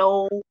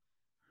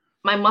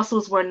my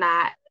muscles were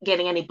not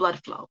getting any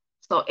blood flow.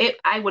 So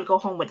I would go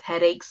home with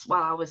headaches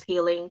while I was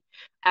healing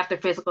after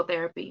physical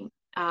therapy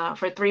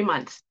for 3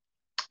 months,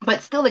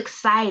 but still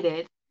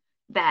excited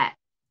that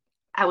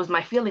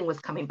my feeling was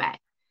coming back.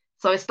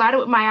 So it started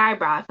with my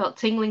eyebrow. I felt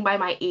tingling by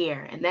my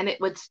ear. And then it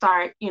would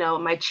start,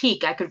 my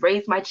cheek. I could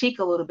raise my cheek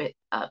a little bit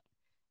up.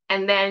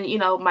 And then,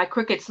 my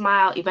crooked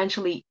smile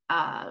eventually,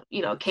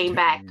 came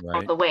back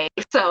all the way.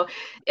 So,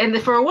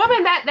 and for a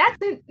woman, that's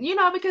it,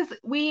 because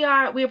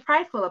we're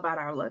prideful about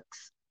our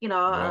looks,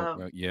 yeah,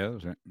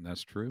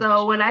 that's true.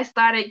 So when I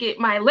started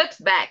getting my lips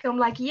back, I'm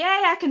like, yay,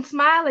 I can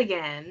smile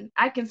again.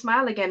 I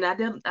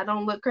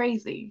don't look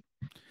crazy.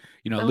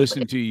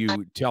 Listen to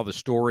you tell the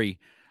story.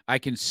 I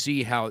can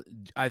see how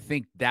I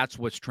think that's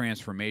what's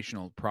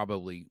transformational,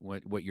 probably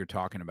what you're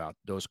talking about,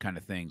 those kind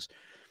of things.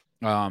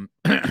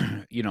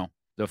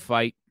 The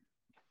fight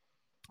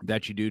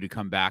that you do to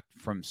come back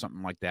from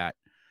something like that,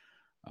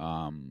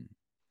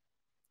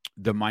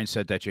 the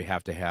mindset that you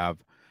have to have,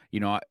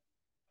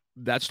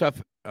 that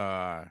stuff,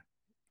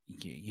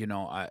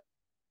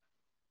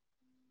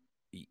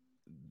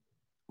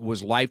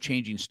 was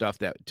life-changing stuff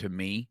that to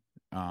me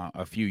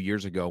a few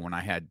years ago when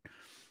I had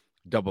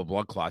double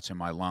blood clots in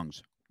my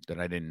lungs that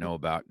I didn't know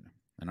about.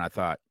 And I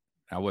thought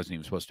I wasn't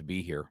even supposed to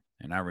be here.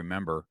 And I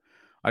remember,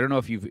 I don't know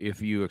if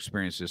you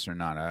experienced this or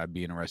not, I'd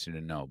be interested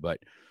to know, but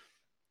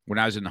when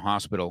I was in the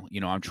hospital,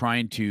 I'm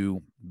trying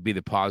to be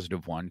the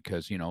positive one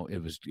because,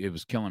 it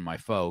was killing my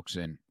folks,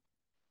 and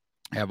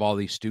have all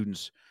these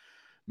students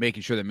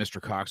making sure that Mr.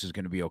 Cox is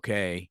going to be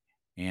okay.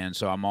 And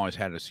so I'm always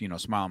had a,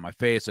 smile on my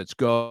face. Let's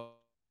go.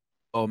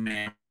 Oh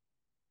man,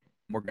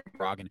 we're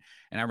rocking.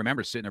 And I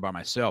remember sitting there by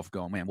myself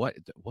going, man, what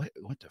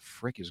the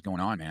frick is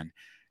going on, man?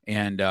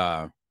 And,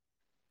 and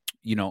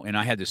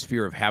I had this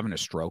fear of having a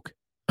stroke.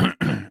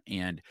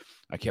 And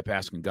I kept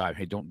asking God,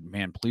 hey,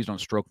 please don't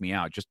stroke me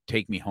out. Just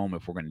take me home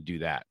if we're going to do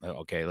that.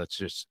 Okay, let's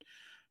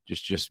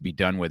just be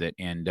done with it.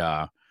 And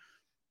I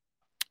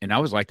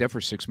was like that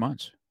for 6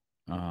 months.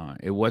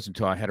 It wasn't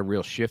until I had a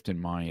real shift in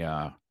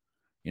my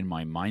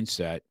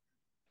mindset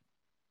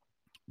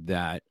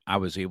that I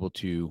was able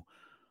to.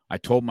 I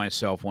told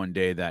myself one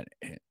day that,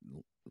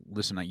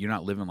 listen, you're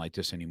not living like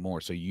this anymore.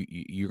 So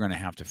you're going to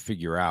have to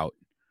figure out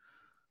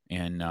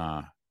and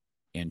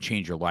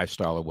change your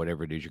lifestyle or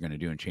whatever it is you're going to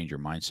do and change your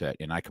mindset.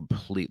 And I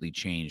completely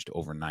changed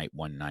overnight,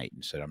 one night,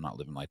 and said, I'm not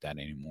living like that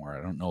anymore.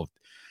 I don't know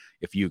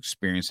if you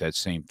experienced that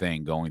same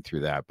thing going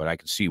through that, but I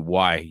can see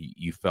why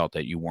you felt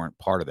that you weren't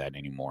part of that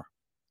anymore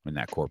in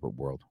that corporate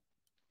world.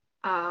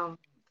 And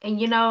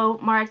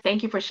Mark,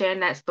 thank you for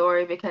sharing that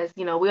story because,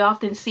 we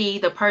often see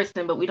the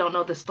person, but we don't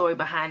know the story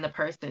behind the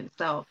person.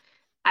 So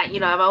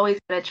I've always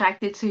been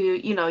attracted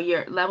to,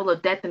 your level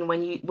of depth and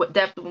when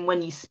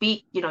you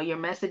speak, your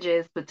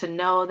messages, but to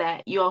know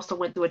that you also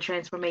went through a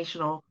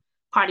transformational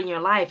part in your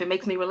life, it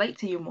makes me relate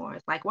to you more.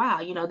 It's like,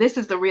 wow, this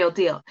is the real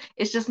deal.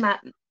 It's just not,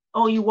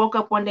 oh, you woke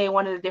up one day and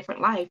wanted a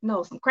different life.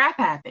 No, some crap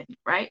happened,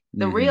 right?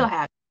 The real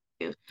happened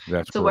to you,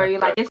 That's to where correct.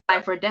 you're like, it's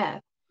life or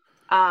death.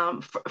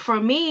 For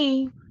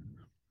me,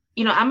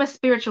 I'm a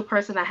spiritual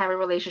person. I have a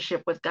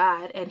relationship with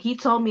God, and He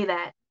told me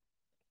that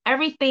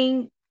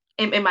everything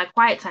in my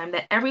quiet time,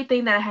 that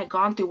everything that I had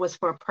gone through was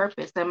for a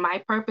purpose, and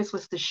my purpose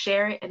was to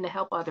share it and to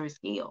help others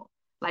heal,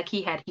 like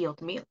He had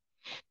healed me.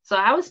 So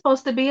I was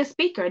supposed to be a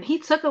speaker, and He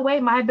took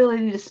away my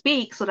ability to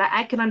speak so that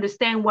I could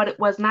understand what it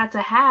was not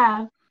to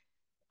have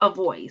a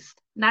voice,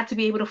 not to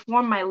be able to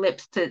form my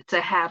lips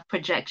to have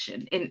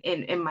projection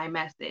in my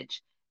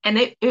message. And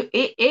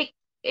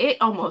it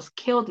almost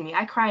killed me.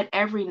 I cried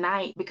every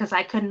night because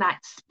I could not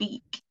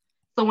speak.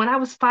 So when I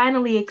was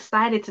finally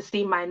excited to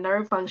see my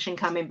nerve function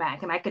coming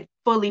back and I could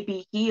fully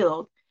be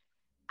healed,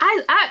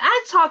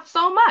 I talk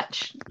so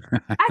much.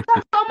 I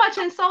talk so much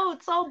and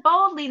so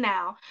boldly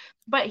now.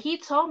 But He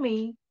told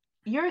me,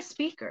 you're a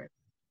speaker.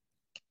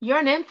 You're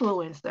an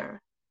influencer.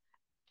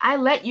 I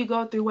let you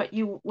go through what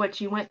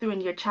you went through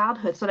in your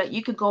childhood so that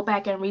you could go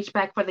back and reach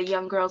back for the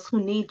young girls who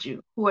need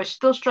you, who are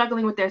still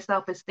struggling with their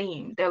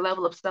self-esteem, their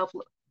level of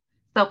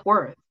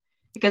self-worth,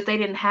 because they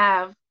didn't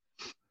have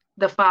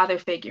the father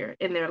figure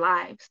in their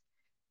lives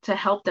to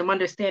help them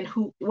understand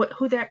what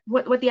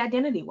the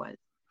identity was.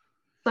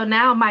 So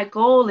now my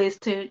goal is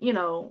to,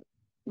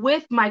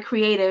 with my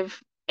creative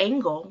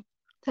angle,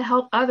 to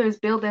help others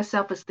build their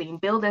self-esteem,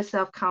 build their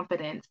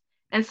self-confidence,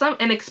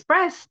 and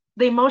express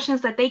the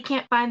emotions that they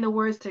can't find the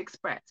words to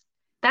express.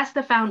 That's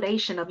the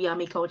foundation of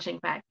Yummy Coaching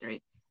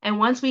Factory. And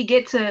once we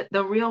get to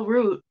the real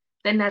root,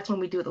 then that's when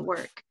we do the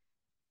work.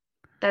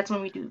 That's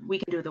when we can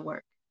do the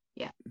work.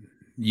 Yeah.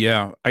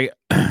 Yeah.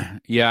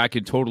 I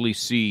can totally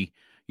see,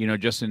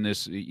 just in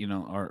this,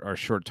 our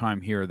short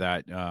time here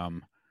that,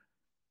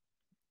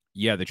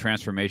 the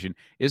transformation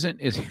isn't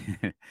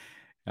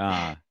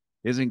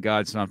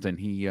God something?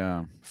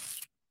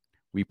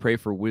 We pray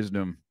for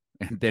wisdom,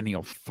 and then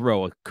He'll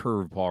throw a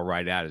curveball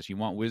right at us. You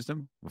want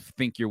wisdom? Well,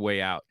 think your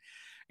way out.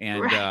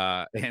 And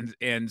Right.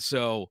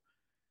 so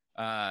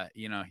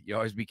you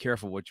always be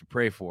careful what you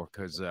pray for,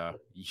 because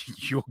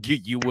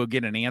you will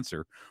get an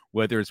answer.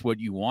 Whether it's what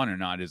you want or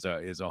not is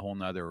a whole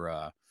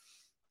nother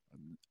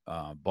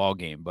ball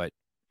game. But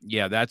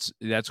yeah, that's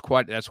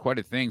quite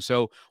a thing.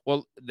 So,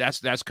 well,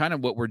 that's kind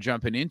of what we're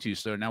jumping into.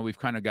 So now we've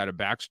kind of got a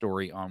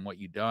backstory on what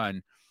you've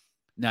done.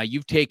 Now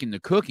you've taken the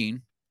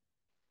cooking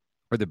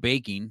or the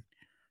baking.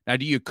 Now,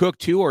 do you cook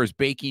too, or is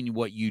baking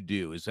what you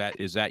do? Is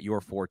that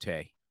your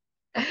forte?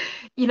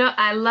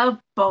 I love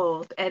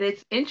both. And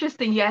it's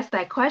interesting you asked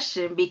that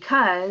question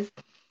because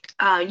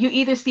you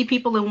either see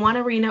people in one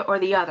arena or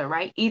the other,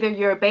 right? Either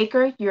you're a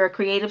baker, you're a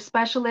creative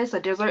specialist,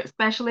 a dessert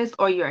specialist,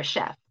 or you're a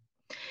chef.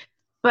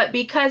 But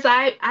because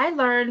I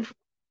learned from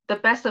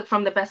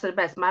the best of the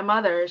best. My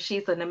mother,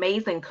 she's an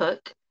amazing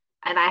cook,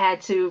 and I had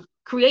to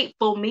create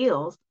full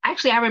meals.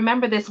 Actually, I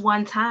remember this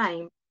one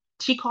time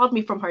she called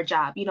me from her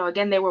job.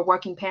 Again, they were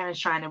working parents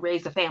trying to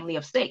raise a family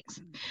of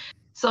six.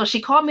 So she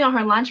called me on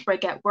her lunch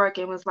break at work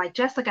and was like,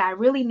 Jessica, I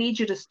really need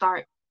you to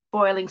start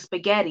boiling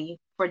spaghetti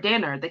for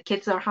dinner. The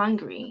kids are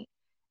hungry.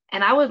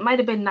 And might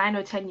have been 9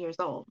 or 10 years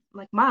old. I'm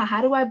like, Ma,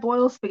 how do I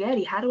boil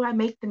spaghetti? How do I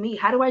make the meat?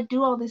 How do I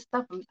do all this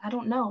stuff? I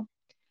don't know.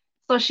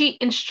 So she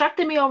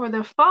instructed me over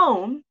the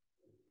phone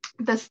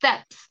the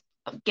steps.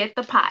 Get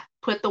the pot,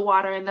 put the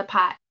water in the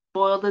pot,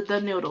 boil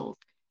the noodles,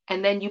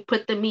 and then you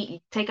put the meat, you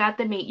take out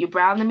the meat, you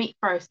brown the meat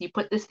first, you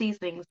put the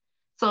seasonings.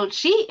 So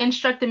she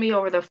instructed me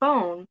over the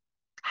phone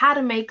how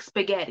to make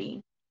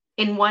spaghetti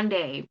in one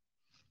day.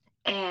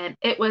 And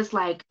it was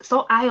like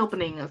so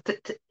eye-opening.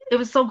 It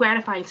was so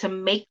gratifying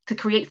to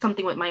create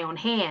something with my own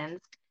hands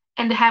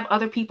and to have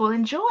other people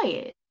enjoy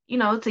it.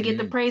 To get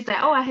the Mm. praise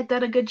that, oh, I had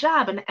done a good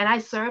job, and I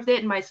served it,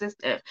 and my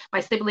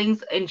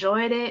siblings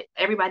enjoyed it.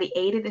 Everybody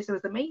ate it. This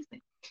was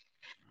amazing.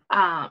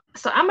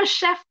 So I'm a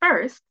chef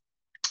first,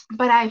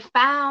 but I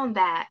found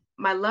that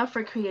my love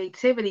for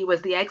creativity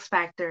was the X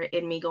factor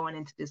in me going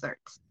into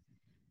desserts.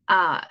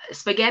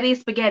 Spaghetti is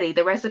spaghetti.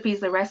 The recipe is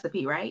the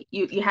recipe, right?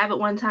 You have it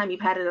one time,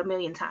 you've had it a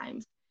million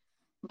times.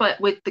 But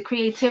with the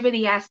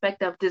creativity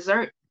aspect of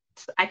dessert,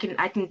 I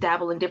can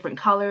dabble in different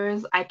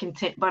colors. I can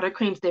tint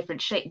buttercreams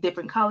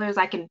different colors.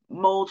 I can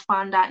mold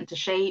fondant into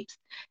shapes,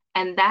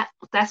 and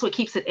that's what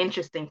keeps it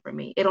interesting for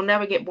me. It'll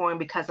never get boring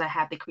because I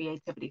have the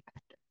creativity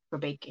factor for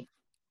baking.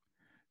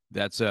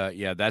 That's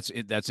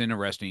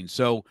interesting.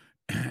 So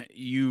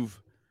you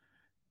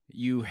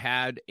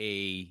had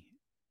a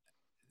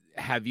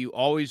have you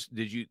always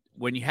did you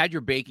when you had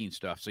your baking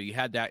stuff, so you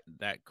had that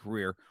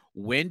career,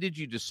 when did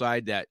you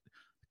decide that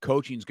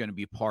coaching is going to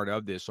be part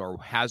of this, or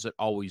has it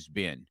always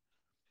been?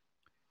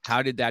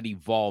 How did that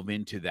evolve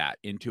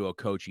into a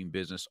coaching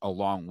business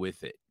along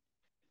with it?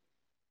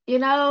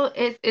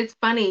 It's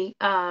funny.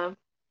 I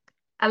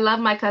love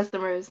my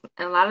customers,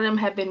 and a lot of them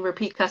have been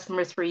repeat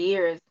customers for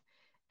years.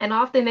 And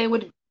often they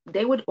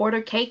would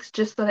order cakes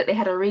just so that they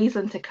had a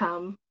reason to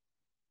come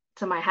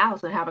to my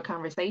house and have a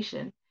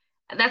conversation.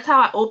 That's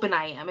how open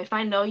I am. If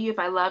I know you, if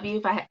I love you,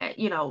 if I,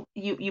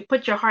 you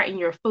put your heart in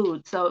your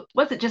food. So it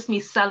wasn't just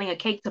me selling a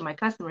cake to my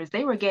customers.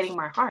 They were getting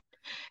my heart.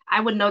 I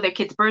would know their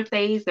kids'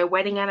 birthdays, their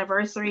wedding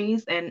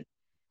anniversaries, and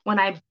when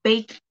I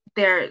baked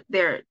their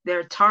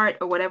tart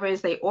or whatever it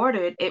is they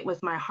ordered, it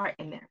was my heart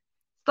in there.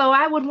 So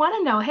I would want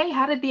to know, hey,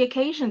 how did the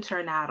occasion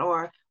turn out?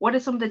 Or what are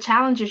some of the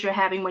challenges you're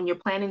having when you're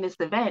planning this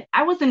event?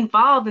 I was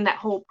involved in that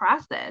whole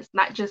process,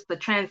 not just the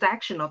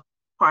transactional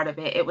part of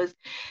it. It was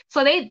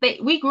so I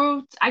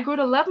grew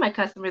to love my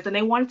customers and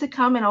they wanted to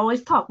come and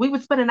always talk. We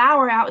would spend an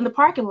hour out in the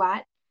parking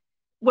lot.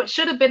 What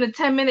should have been a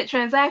 10-minute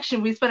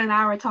transaction, we spent an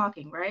hour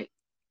talking, right?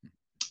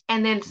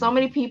 And then so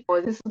many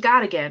people, this is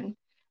God again,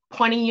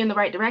 pointing you in the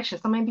right direction.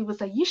 So many people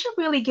say, you should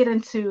really get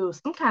into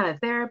some kind of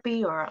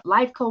therapy or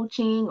life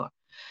coaching or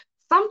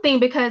something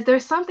because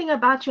there's something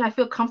about you. I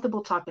feel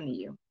comfortable talking to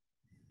you.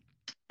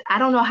 I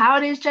don't know how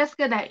it is,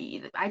 Jessica, that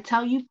I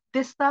tell you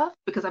this stuff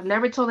because I've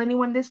never told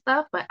anyone this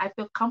stuff, but I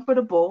feel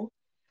comfortable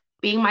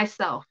being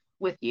myself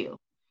with you.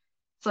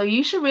 So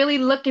you should really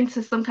look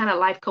into some kind of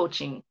life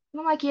coaching. And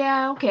I'm like,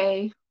 yeah,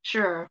 okay,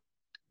 sure.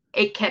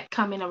 It kept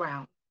coming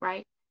around,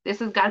 right? This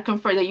is God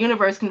confirm the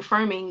universe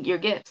confirming your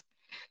gifts.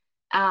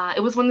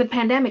 It was when the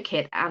pandemic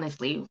hit,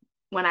 honestly,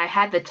 when I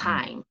had the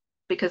time,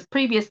 because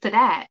previous to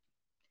that,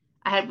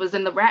 was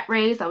in the rat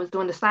race. I was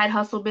doing the side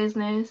hustle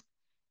business,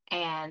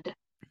 and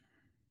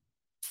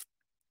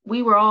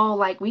we were all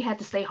like, we had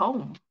to stay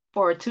home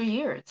for 2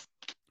 years.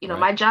 Right.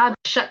 My job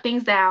shut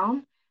things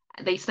down.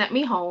 They sent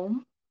me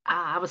home.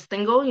 I was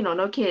single,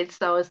 no kids.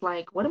 So it's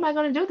like, what am I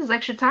going to do with this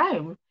extra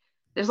time?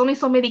 There's only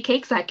so many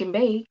cakes I can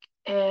bake.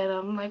 And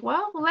I'm like,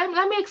 well,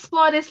 let me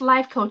explore this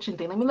life coaching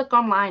thing. Let me look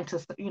online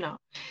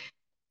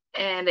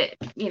And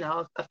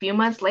a few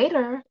months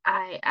later,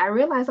 I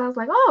realized I was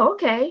like, oh,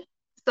 okay.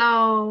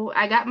 So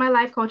I got my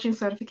life coaching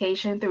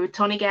certification through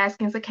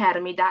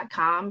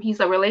TonyGaskinsAcademy.com. He's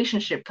a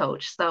relationship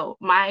coach. So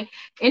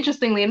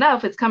interestingly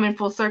enough, it's coming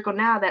full circle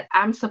now that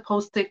I'm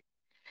supposed to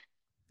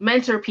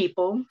mentor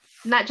people,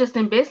 not just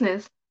in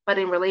business, but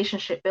in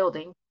relationship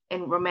building,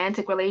 in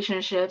romantic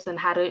relationships, and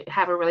how to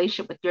have a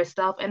relationship with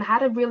yourself, and how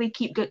to really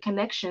keep good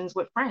connections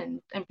with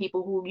friends and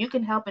people who you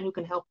can help and who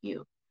can help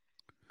you.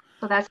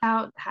 So that's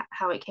how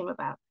it came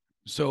about.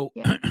 So,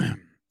 yeah.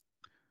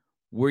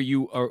 Were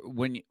you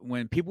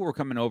when people were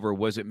coming over?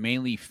 Was it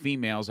mainly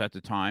females at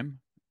the time,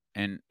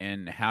 and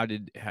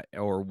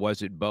or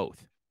was it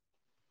both?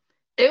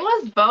 It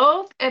was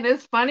both, and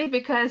it's funny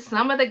because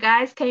some of the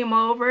guys came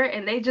over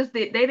and they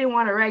didn't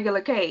want a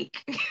regular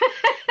cake.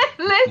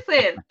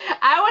 Listen,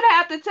 I would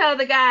have to tell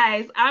the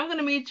guys, I'm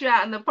gonna meet you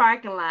out in the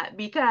parking lot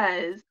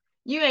because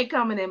you ain't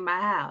coming in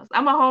my house.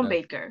 I'm a home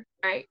baker,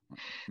 right?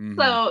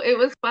 Mm-hmm. So it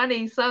was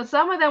funny. So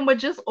some of them would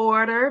just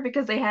order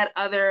because they had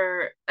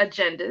other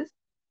agendas.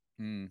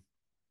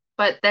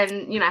 But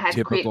then, I had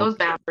to create those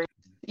boundaries.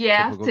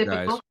 Yeah,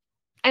 typical.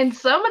 And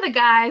some of the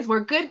guys were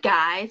good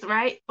guys,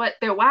 right? But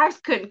their wives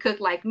couldn't cook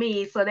like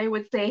me. So they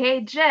would say,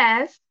 hey,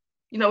 Jess,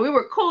 we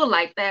were cool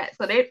like that.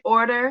 So they'd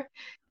order.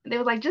 And they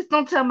were like, just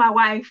don't tell my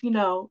wife,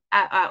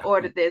 I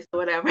ordered this or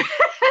whatever.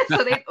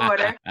 So they'd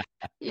order.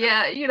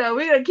 Yeah,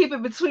 we're going to keep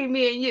it between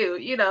me and you.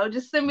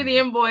 Just send me the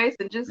invoice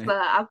and just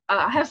I'll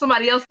have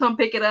somebody else come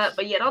pick it up.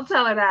 But yeah, don't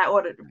tell her that I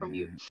ordered it from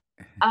you.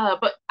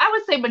 But I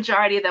would say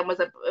majority of them was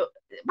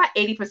about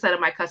 80% of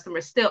my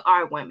customers still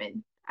are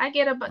women. I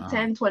get about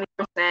 10,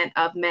 20%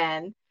 of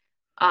men.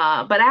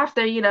 But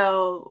after,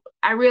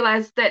 I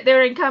realized that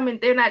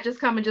they're not just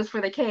coming just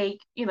for the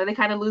cake. They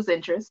kind of lose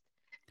interest.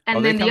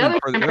 And then the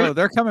other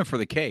they're coming for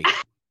the cake.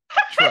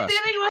 Trust.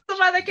 Then he wants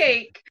some other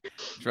cake.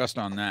 Trust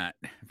on that.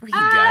 For you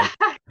guys.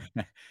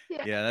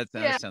 Yeah,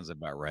 that sounds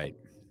about right.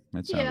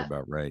 That sounds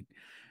about right.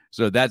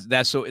 So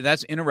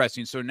that's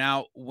interesting. So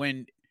now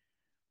when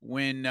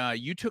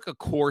you took a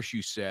course,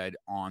 you said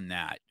on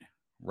that,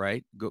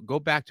 right? Go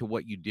back to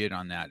what you did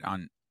on that.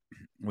 On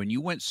when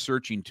you went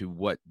searching to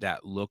what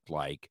that looked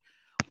like,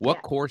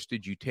 what course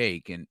did you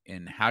take,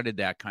 and how did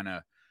that kind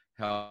of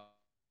help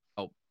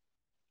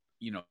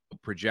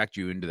project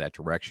you into that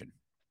direction?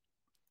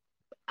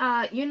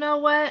 You know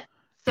what?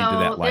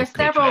 So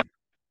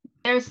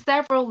there's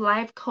several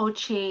life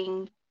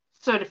coaching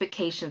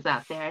certifications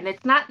out there, and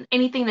it's not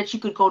anything that you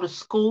could go to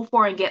school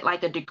for and get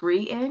like a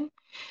degree in.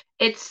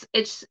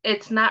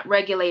 It's not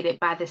regulated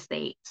by the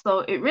state.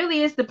 So it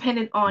really is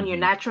dependent on your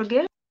natural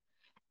gift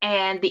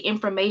and the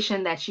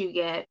information that you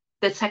get,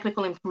 the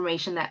technical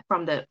information that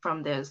from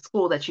the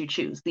school that you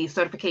choose, the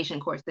certification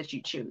course that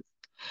you choose.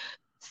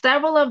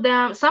 Some of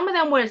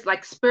them were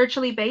like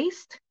spiritually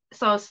based.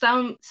 So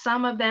some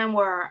of them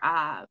were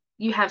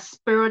you have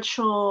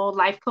spiritual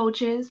life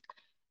coaches,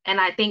 and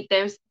I think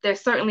there's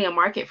certainly a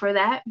market for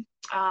that.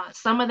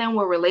 Some of them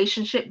were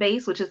relationship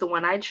based, which is the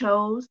one I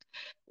chose,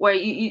 where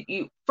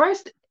you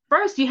first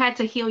you had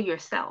to heal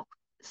yourself.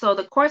 So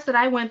the course that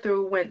I went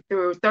through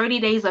 30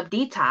 days of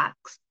detox,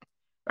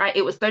 right?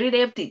 It was 30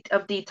 days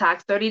of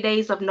detox, 30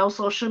 days of no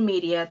social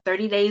media,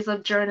 30 days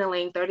of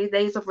journaling, 30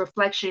 days of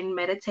reflection,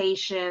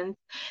 meditation,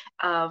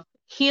 of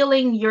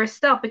healing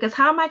yourself. Because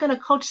how am I going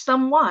to coach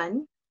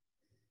someone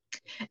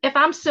if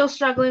I'm still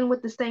struggling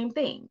with the same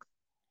things.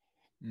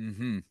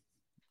 Mm-hmm.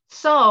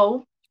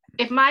 So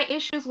if my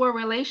issues were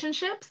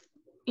relationships,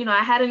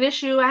 I had an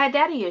issue, I had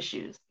daddy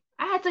issues.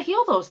 I had to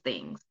heal those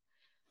things.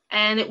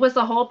 And it was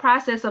a whole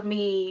process of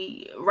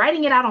me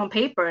writing it out on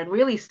paper and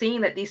really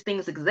seeing that these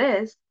things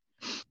exist.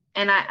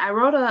 And I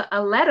wrote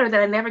a letter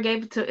that I never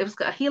gave to, it was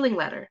a healing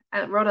letter.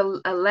 I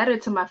wrote a letter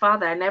to my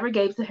father I never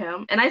gave to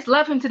him. And I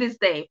love him to this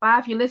day. Pa,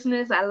 if you listen to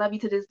this, I love you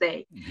to this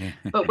day.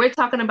 But we're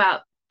talking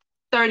about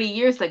 30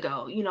 years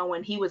ago,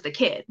 when he was a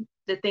kid,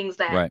 the things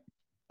that Right.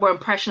 were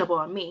impressionable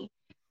on me.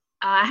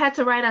 I had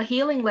to write a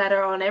healing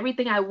letter on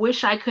everything I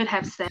wish I could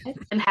have said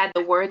and had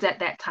the words at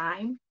that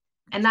time.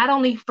 And not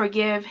only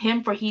forgive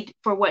him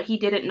for what he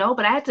didn't know,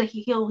 but I had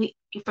to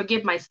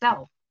forgive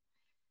myself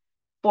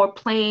for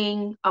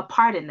playing a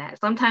part in that.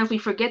 Sometimes we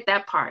forget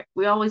that part.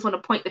 We always want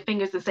to point the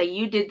fingers and say,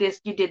 you did this,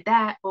 you did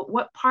that. But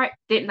what part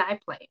didn't I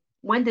play?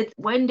 When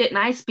didn't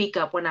I speak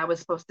up when I was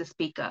supposed to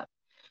speak up?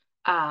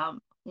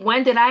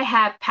 When did I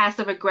have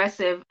passive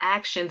aggressive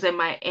actions in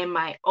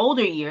my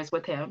older years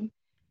with him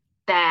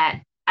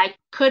that I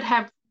could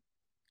have,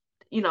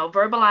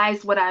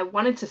 verbalized what I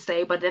wanted to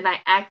say, but then I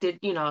acted,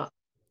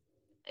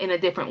 in a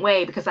different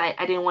way because I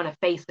didn't want to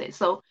face it.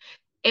 So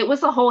it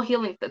was a whole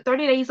healing, the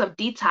 30 days of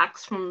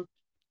detox from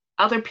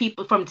other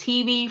people, from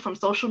TV, from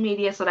social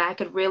media, so that I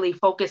could really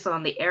focus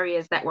on the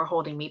areas that were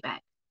holding me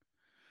back.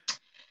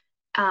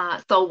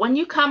 So when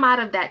you come out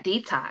of that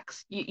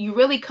detox, you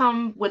really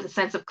come with a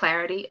sense of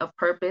clarity, of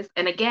purpose.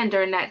 And again,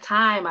 during that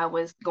time, I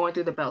was going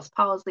through the Bell's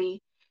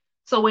palsy.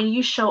 So when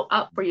you show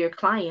up for your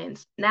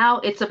clients, now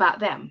it's about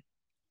them.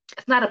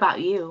 It's not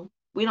about you.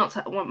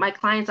 My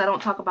clients, I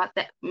don't talk about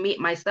that,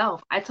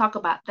 myself. I talk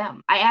about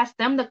them. I ask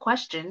them the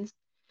questions,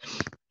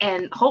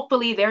 and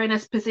hopefully they're in a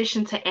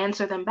position to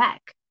answer them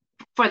back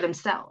for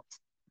themselves,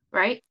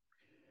 right?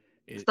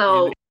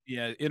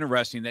 Yeah,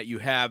 interesting that you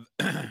have.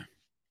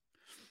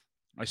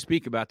 I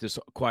speak about this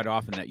quite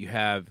often, that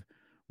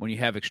when you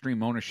have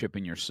extreme ownership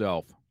in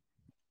yourself,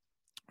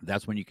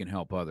 that's when you can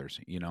help others,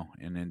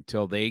 and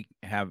until they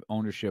have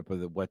ownership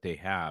of what they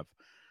have,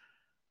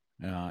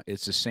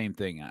 it's the same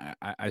thing.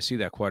 I see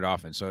that quite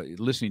often. So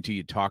listening to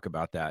you talk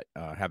about that,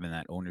 having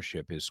that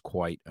ownership is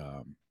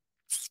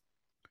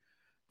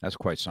that's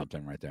quite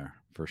something right there,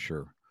 for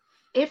sure.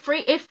 It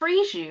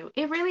frees you.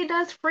 It really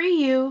does free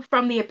you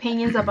from the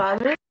opinions of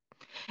others.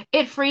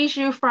 It frees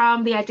you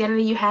from the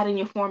identity you had in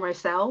your former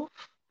self.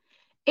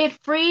 It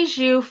frees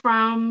you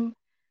from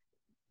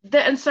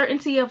the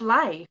uncertainty of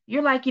life.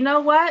 You're like, you know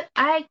what?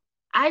 I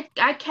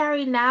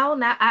carry now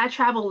I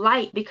travel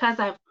light because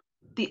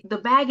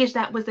the baggage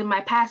that was in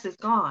my past is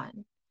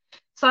gone.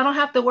 So I don't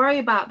have to worry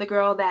about the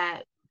girl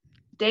that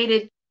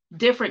dated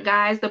different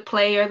guys, the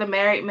player, the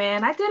married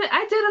man. I did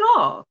it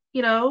all,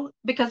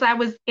 because I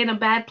was in a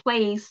bad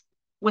place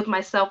with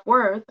my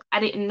self-worth. I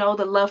didn't know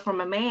the love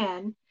from a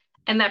man.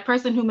 And that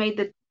person who made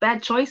the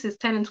bad choices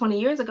 10 and 20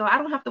 years ago, I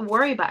don't have to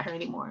worry about her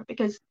anymore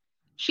because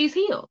she's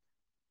healed.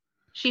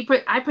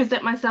 I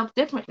present myself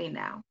differently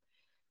now.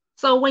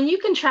 So when you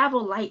can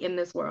travel light in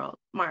this world,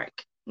 Mark,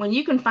 when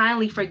you can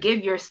finally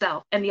forgive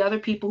yourself and the other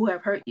people who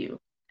have hurt you,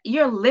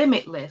 you're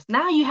limitless.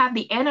 Now you have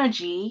the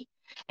energy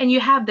and you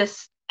have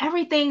this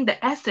everything,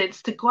 the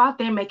essence to go out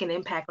there and make an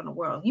impact on the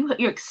world.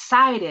 You're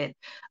excited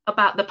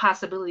about the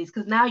possibilities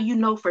because now you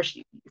know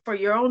for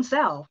your own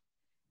self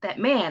that,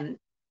 man,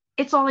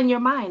 it's all in your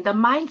mind. The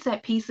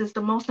mindset piece is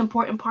the most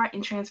important part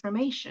in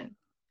transformation.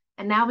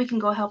 And now we can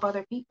go help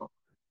other people.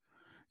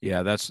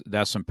 Yeah,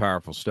 that's some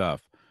powerful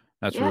stuff.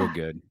 That's real Yeah.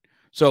 good.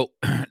 So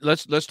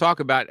let's talk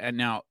about, and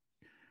now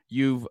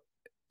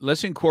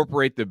let's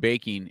incorporate the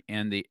baking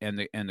and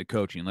the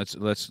coaching.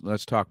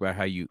 Let's talk about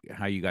how you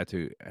got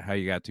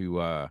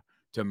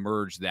to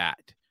merge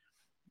that,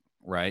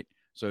 right?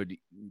 So do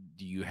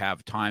you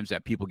have times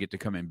that people get to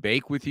come and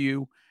bake with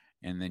you,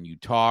 and then you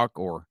talk,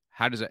 or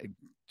how does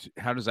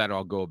that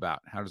all go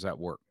about? How does that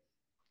work?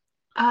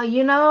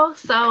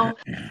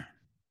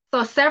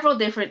 So several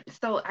different.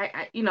 So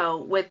I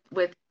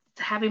with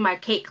having my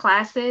cake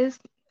classes,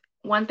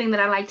 one thing that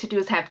I like to do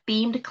is have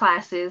themed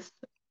classes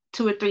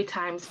 2 or 3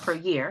 times per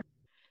year.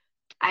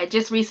 I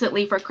just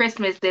recently for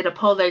Christmas did a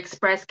Polar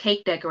Express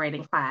cake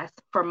decorating class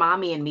for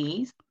mommy and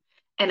me's.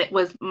 And it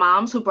was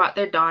moms who brought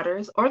their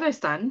daughters or their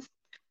sons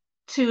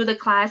to the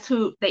class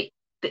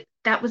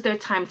that was their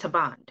time to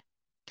bond.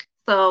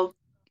 So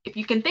if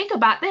you can think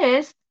about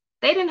this,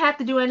 they didn't have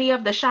to do any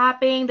of the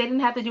shopping. They didn't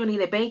have to do any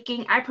of the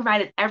baking. I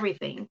provided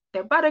everything,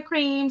 their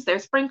buttercreams, their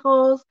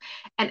sprinkles,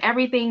 and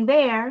everything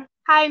there.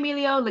 Hi,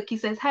 Emilio. Look, he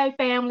says, hi,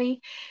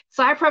 family.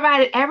 So I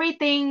provided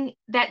everything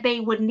that they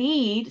would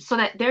need so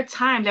that their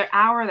time, their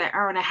hour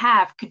and a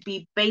half could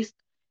be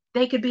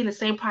they could be in the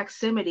same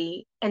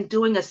proximity and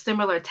doing a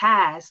similar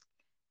task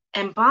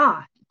and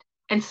bond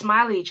and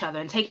smile at each other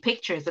and take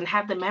pictures and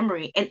have the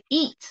memory and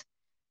eat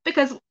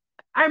because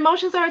our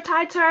emotions are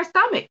tied to our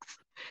stomachs.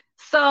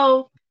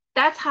 So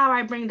that's how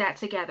I bring that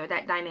together,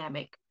 that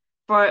dynamic.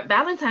 For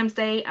Valentine's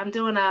Day, I'm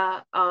doing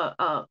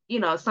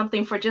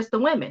something for just the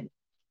women,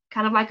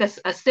 kind of like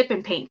a sip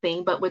and paint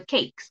thing, but with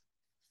cakes.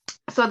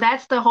 So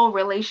that's the whole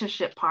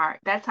relationship part.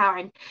 That's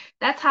how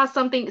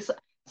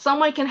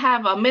someone can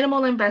have a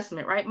minimal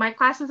investment, right? My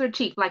classes are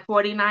cheap, like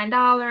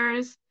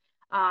 $49.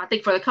 I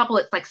think for the couple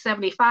it's like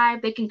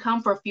 75. They can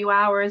come for a few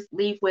hours,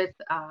 leave with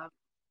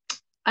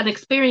an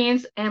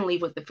experience, and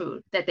leave with the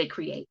food that they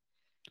create.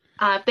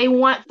 If they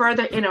want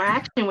further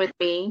interaction with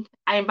me,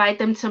 I invite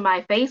them to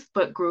my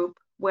Facebook group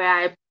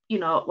where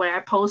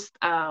I post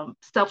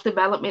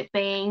self-development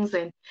things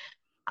and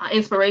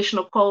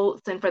inspirational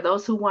quotes. And for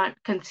those who want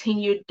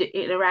continued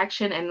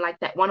interaction and like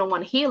that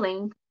one-on-one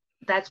healing,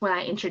 that's when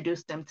I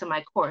introduce them to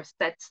my course.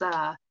 That's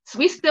so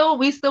we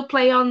still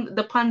play on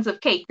the puns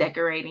of cake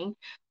decorating,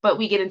 but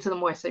we get into the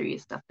more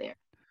serious stuff there.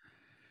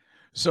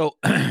 So,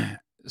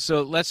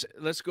 so let's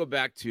go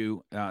back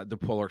to the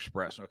Polar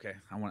Express. Okay,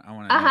 I want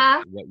to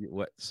Uh-huh.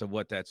 know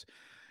what that's,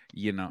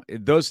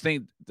 those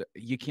things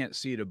you can't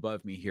see it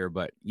above me here,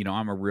 but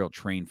I'm a real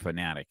train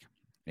fanatic,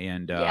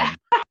 and Yeah.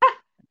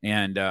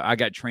 I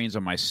got trains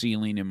on my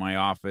ceiling in my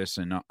office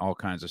and all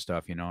kinds of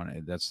stuff,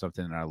 and that's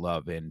something that I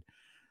love. And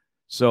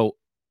so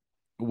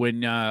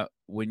when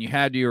you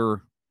had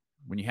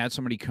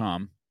somebody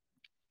come,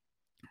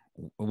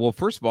 well,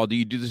 first of all, do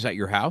you do this at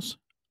your house,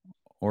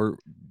 or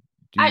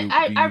do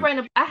I you rent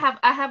a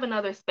I have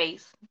another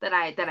space that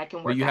I can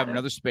or work you have out of.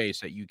 another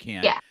space that you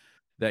can Yeah.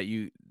 that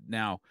you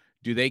now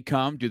do they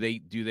come? Do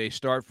they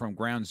start from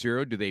ground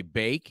zero? Do they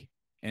bake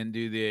and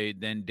do they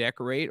then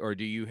decorate, or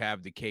do you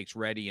have the cakes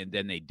ready and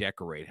then they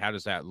decorate? How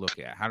does that look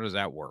at? How does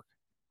that work?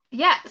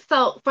 Yeah,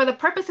 so for the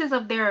purposes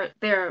of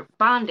their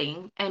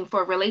bonding and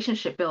for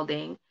relationship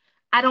building,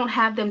 I don't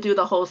have them do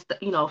the whole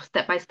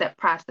step by step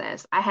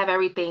process. I have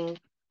everything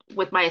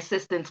with my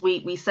assistants.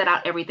 We set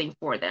out everything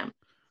for them.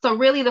 So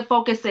really the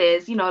focus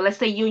is, let's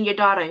say you and your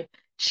daughter,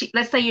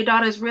 let's say your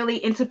daughter is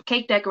really into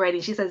cake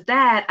decorating. She says,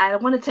 "Dad, I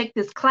want to take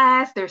this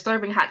class. They're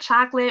serving hot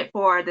chocolate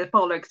for the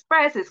Polar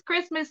Express. It's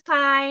Christmas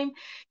time.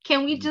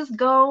 Can we Mhm. just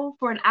go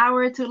for an hour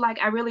or two? Like,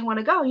 I really want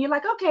to go." And you're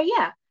like, "Okay,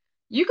 yeah,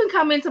 you can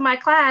come into my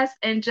class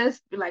and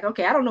just be like,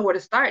 okay, I don't know where to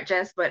start,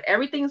 Jess, but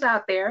everything's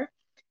out there.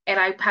 And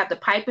I have the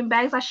piping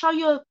bags. I show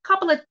you a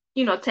couple of,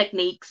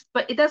 techniques,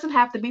 but it doesn't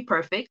have to be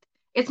perfect.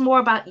 It's more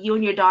about you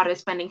and your daughter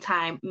spending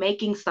time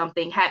making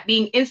something,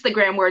 being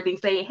Instagram worthy,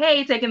 saying,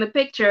 hey, taking the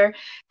picture,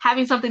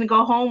 having something to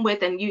go home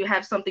with, and you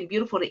have something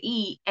beautiful to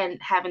eat and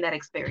having that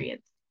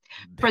experience.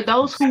 For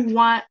those That's who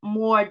want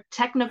more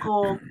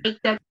technical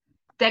cake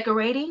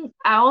decorating,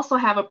 I also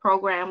have a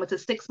program with a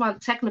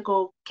 6-month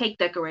technical cake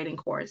decorating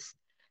course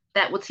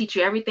that will teach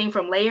you everything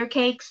from layer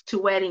cakes to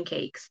wedding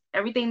cakes.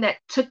 Everything that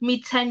took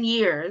me 10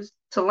 years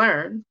to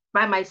learn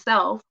by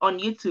myself on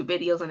YouTube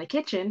videos in the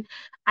kitchen,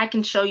 I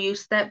can show you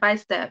step by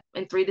step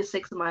in 3 to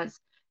 6 months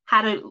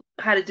how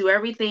to do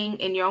everything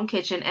in your own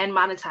kitchen and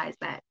monetize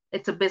that.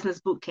 It's a business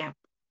boot camp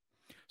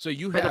so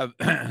you for the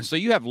have so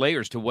you have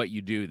layers to what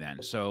you do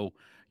then. So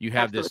you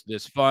have absolute.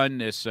 this fun,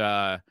 this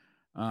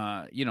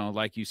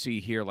like you see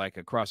here, like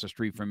across the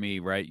street from me,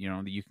 right?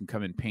 You can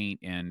come and paint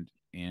and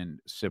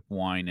sip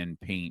wine and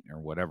paint or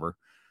whatever.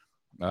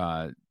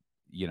 Uh,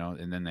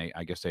 and then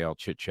I guess they all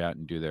chit chat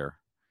and do their.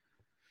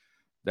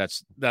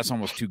 That's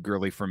almost too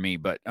girly for me,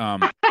 but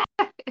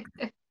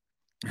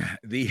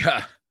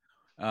the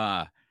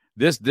uh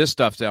this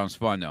stuff sounds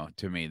fun though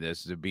to me.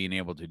 This is being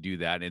able to do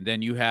that, and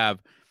then you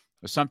have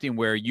something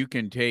where you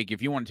can take,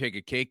 if you want to take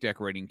a cake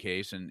decorating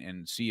case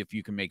and see if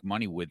you can make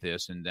money with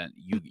this, and then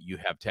you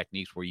have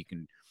techniques where you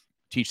can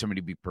teach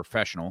somebody to be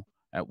professional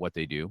at what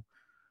they do,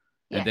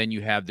 and Yeah. then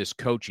you have this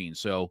coaching.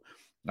 So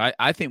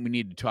I think we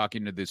need to talk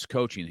into this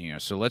coaching here.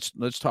 So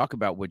let's talk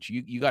about what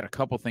you got a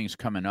couple things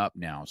coming up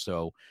now.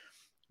 So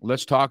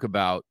let's talk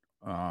about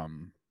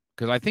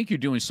because I think you're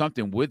doing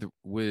something with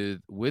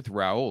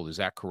Raul. Is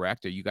that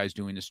correct? Are you guys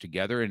doing this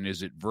together? And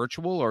is it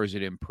virtual or is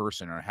it in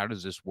person, or how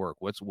does this work?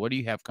 What do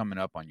you have coming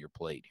up on your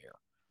plate here?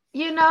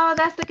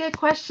 That's a good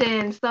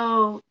question.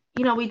 So,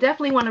 we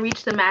definitely want to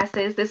reach the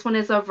masses. This one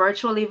is a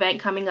virtual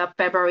event coming up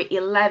February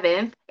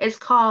 11th. It's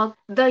called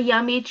The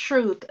Yummy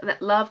Truth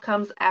That Love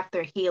Comes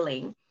After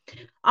Healing.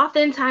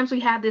 Oftentimes, we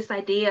have this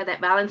idea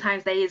that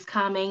Valentine's Day is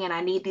coming and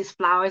I need these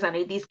flowers, I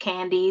need these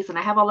candies, and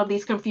I have all of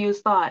these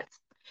confused thoughts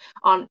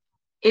on,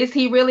 is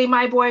he really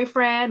my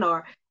boyfriend?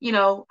 Or,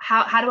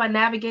 how do I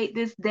navigate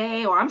this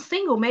day? Or I'm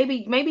single.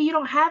 Maybe you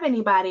don't have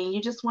anybody and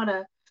you just want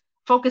to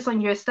focus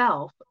on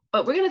yourself.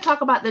 But we're going to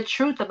talk about the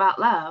truth about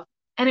love.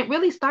 And it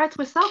really starts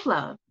with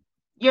self-love.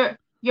 Your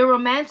your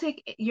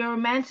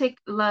romantic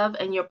love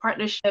and your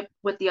partnership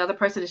with the other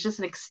person is just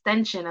an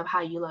extension of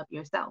how you love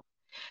yourself.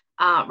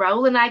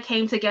 Raul and I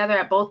came together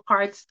at both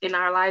parts in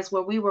our lives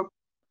where we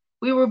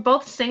were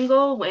both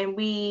single and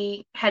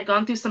we had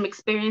gone through some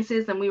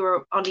experiences and we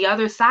were on the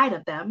other side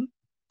of them.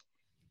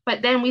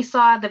 But then we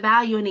saw the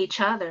value in each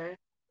other,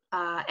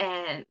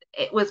 and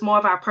it was more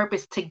of our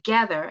purpose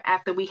together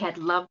after we had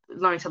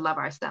learned to love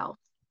ourselves.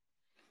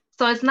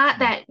 So it's not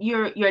that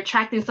you're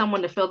attracting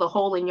someone to fill the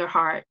hole in your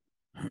heart.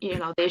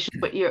 They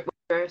should put your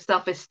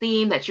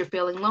self-esteem that you're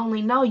feeling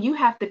lonely. No, you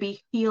have to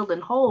be healed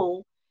and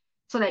whole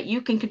so that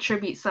you can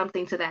contribute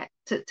something to that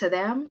to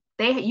them.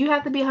 You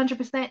have to be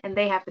 100% and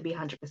they have to be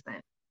 100%.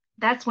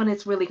 that's when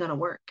it's really going to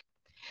work.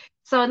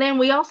 So then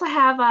we also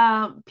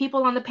have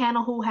people on the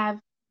panel who have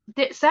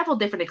several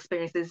different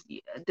experiences,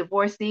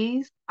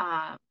 divorcees,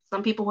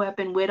 some people who have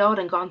been widowed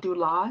and gone through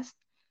loss,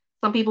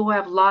 some people who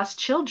have lost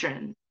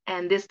children,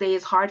 and this day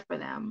is hard for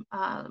them.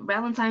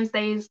 Valentine's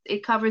Day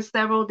it covers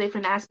several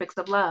different aspects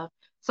of love.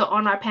 So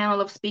on our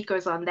panel of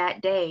speakers on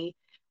that day,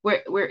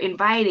 we're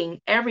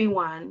inviting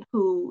everyone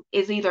who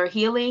is either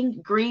healing,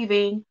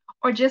 grieving,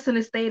 or just in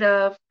a state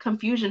of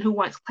confusion who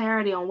wants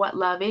clarity on what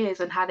love is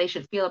and how they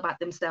should feel about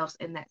themselves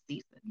in that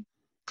season.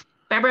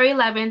 February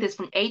 11th is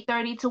from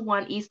 8:30 to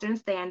 1 Eastern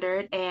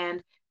Standard. And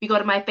if you go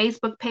to my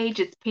Facebook page,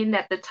 it's pinned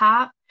at the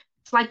top.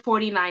 It's like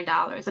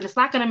 $49. And it's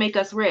not going to make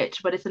us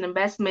rich, but it's an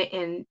investment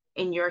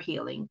in your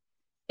healing.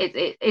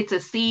 It's a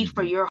seed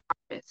for your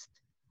harvest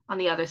on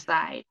the other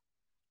side.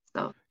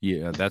 So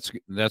yeah, that's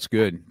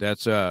good.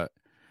 That's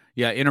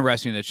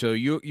interesting that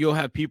you'll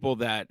have people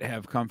that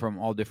have come from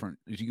all different.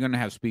 You're going to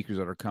have speakers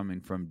that are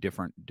coming from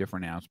different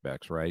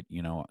aspects, right?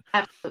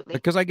 Absolutely.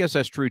 Because I guess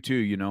that's true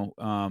too.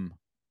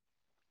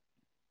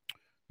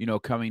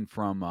 Coming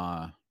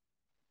from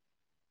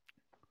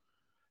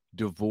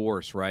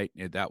divorce, right?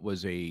 That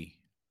was a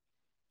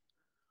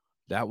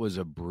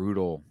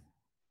brutal.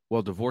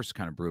 Well, divorce is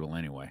kind of brutal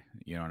anyway.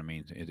 You know what I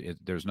mean?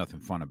 There's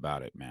nothing fun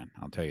about it, man.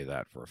 I'll tell you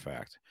that for a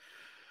fact.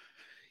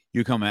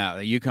 You come out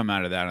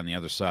of that on the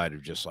other side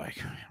of just like,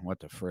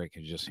 what the frick?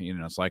 It's just,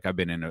 it's like I've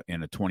been in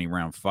a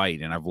 20-round fight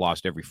and I've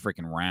lost every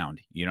freaking round.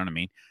 You know what I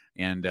mean?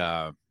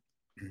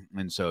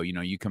 And so,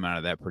 you come out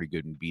of that pretty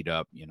good and beat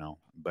up,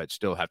 but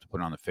still have to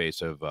put on the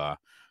face of,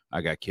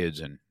 I got kids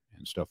and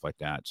stuff like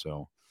that.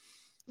 So,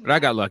 but I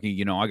got lucky,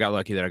 I got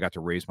lucky that I got to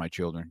raise my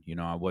children.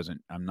 I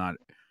wouldn't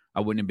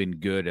have been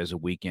good as a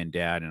weekend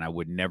dad, and I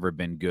would never have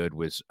been good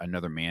with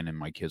another man in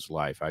my kid's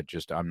life.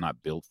 I'm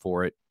not built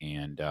for it.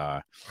 And,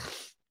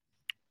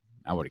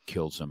 I would have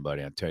killed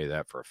somebody. I'll tell you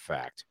that for a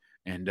fact.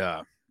 And,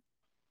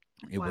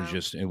 it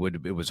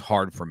was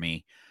hard for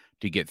me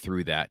to get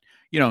through that.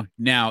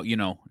 Now,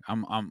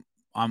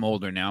 I'm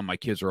older now. My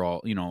kids are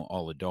all,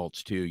 all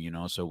adults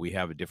too, so we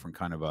have a different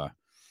kind of a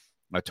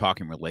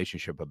talking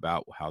relationship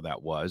about how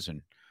that was.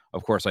 And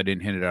of course I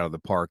didn't hit it out of the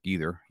park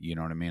either. You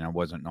know what I mean? I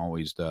wasn't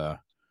always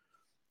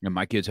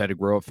my kids had to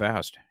grow up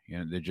fast.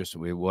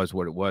 It was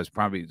what it was.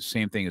 Probably the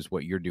same thing as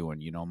what you're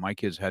doing. My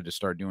kids had to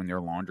start doing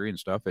their laundry and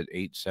stuff at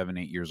 7,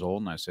 8 years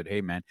old. And I said,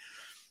 hey man,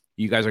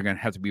 you guys are going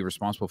to have to be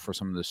responsible for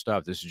some of this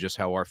stuff. This is just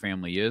how our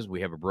family is.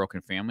 We have a broken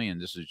family, and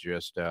this is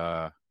just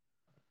this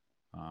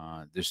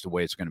is the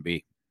way it's going to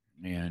be.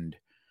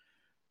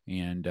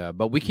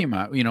 But we came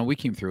out, we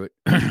came through it.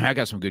 I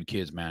got some good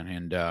kids, man.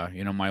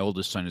 And, my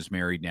oldest son is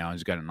married now.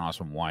 He's got an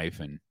awesome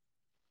wife, and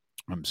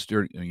I'm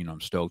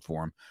stoked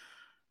for him.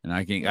 And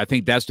I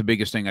think that's the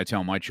biggest thing I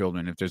tell my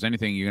children. If there's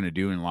anything you're going to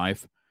do in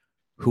life,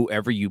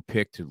 whoever you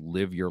pick to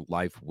live your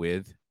life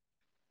with,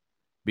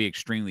 be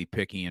extremely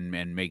picky and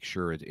make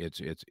sure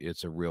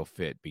it's a real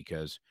fit,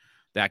 because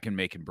that can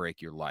make and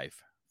break your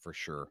life for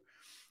sure.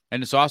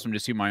 And it's awesome to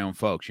see my own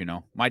folks.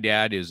 My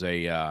dad is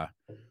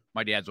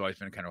my dad's always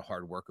been kind of a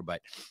hard worker,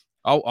 but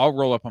I'll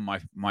roll up on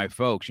my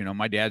folks.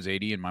 My dad's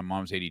 80 and my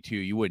mom's 82.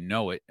 You wouldn't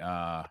know it.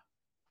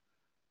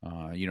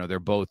 They're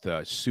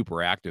both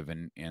super active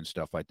and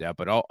stuff like that.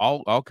 But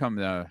I'll come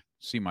to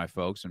see my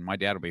folks, and my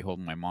dad will be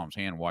holding my mom's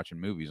hand watching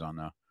movies on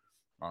the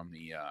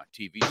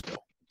TV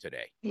still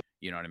today.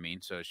 You know what I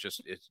mean? So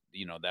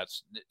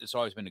it's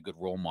always been a good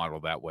role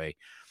model that way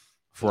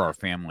for our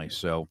family.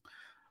 So,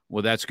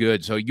 well, that's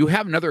good. So you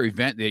have another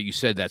event that you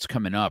said that's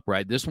coming up,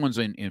 right? This one's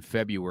in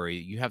February.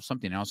 You have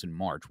something else in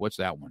March. What's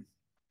that one?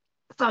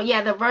 So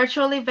yeah, the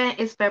virtual event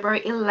is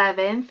February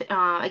 11th.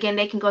 Again,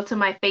 they can go to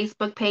my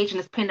Facebook page, and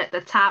it's pinned at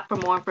the top for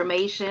more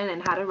information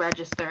and how to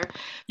register.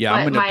 Yeah,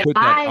 I'm going to put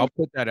that. I'll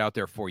put that out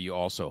there for you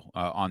also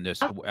on this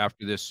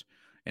after this,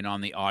 and on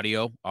the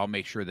audio. I'll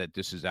make sure that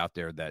this is out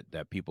there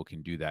that people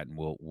can do that, and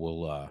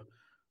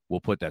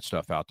we'll put that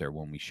stuff out there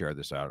when we share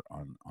this out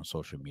on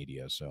social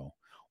media. So,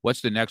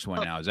 what's the next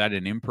one now? Is that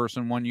an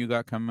in-person one you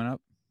got coming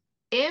up?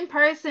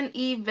 In-person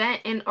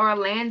event in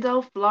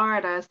Orlando,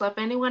 Florida. So if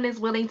anyone is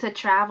willing to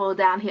travel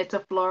down here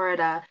to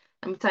Florida,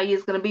 let me tell you,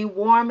 it's going to be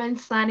warm and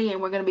sunny,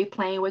 and we're going to be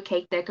playing with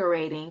cake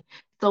decorating.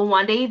 So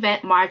one-day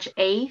event, March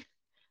 8th,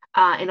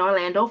 in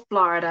Orlando,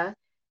 Florida.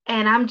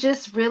 And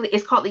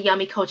it's called the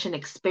Yummy Coaching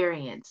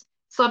Experience.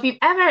 So if you've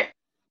ever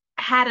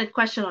had a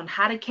question on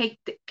how to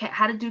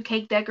do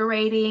cake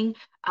decorating,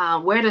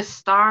 where to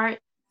start,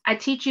 I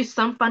teach you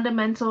some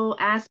fundamental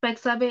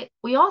aspects of it.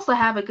 We also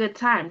have a good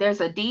time. There's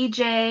a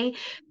DJ,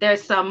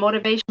 there's some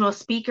motivational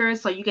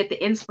speakers, so you get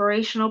the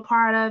inspirational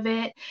part of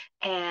it.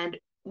 And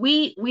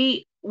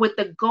we with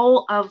the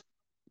goal of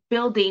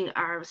building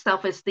our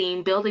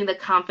self-esteem, building the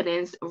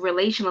confidence,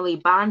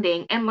 relationally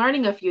bonding, and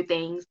learning a few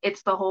things.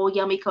 It's the whole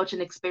Yummy Coaching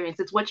Experience.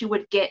 It's what you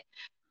would get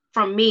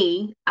from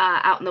me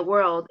out in the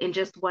world in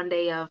just one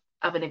day of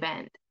an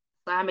event.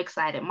 So I'm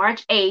excited.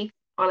 March 8th,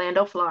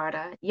 Orlando,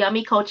 Florida,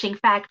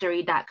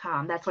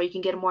 yummycoachingfactory.com. That's where you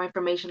can get more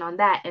information on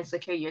that and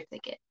secure your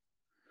ticket.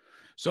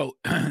 So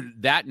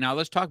that now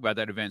let's talk about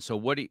that event. So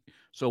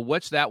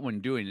what's that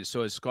one doing?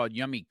 So it's called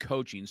Yummy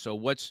Coaching. So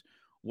what's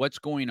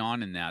going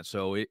on in that?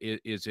 So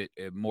is it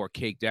more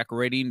cake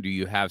decorating? Do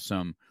you have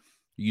some?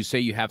 You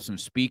say you have some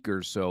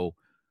speakers. So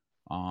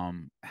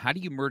how do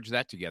you merge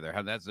that together?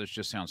 How that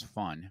just sounds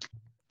fun.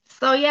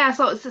 So yeah,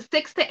 so it's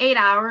 6 to 8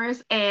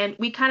 hours, and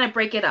we kind of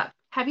break it up.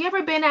 Have you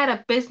ever been at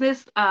a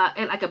business,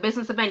 at like a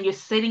business event? You're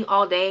sitting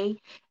all day,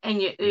 and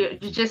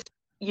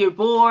you're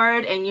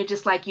bored, and you're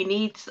just like you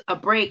need a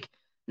break.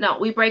 No,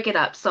 we break it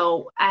up.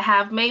 So I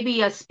have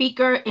maybe a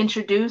speaker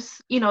introduce,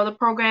 the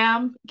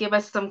program, give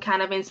us some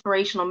kind of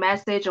inspirational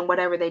message on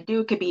whatever they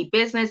do. It could be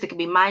business, it could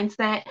be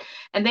mindset,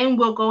 and then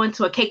we'll go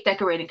into a cake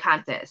decorating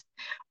contest.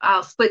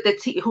 I'll split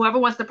whoever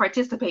wants to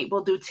participate.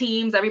 We'll do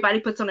teams. Everybody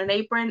puts on an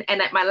apron.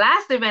 And at my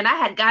last event, I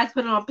had guys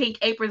putting on pink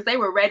aprons. They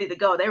were ready to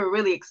go. They were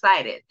really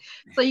excited.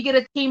 So you get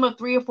a team of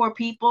 3 or 4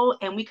 people,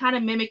 and we kind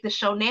of mimic the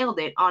show Nailed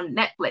It on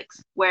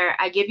Netflix, where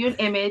I give you an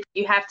image.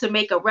 You have to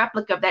make a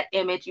replica of that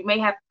image. You may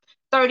have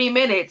 30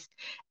 minutes,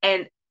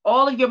 and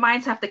all of your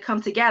minds have to come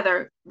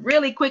together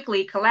really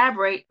quickly,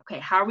 collaborate. Okay,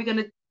 how are we going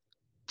to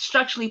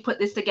structurally put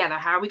this together?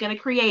 How are we going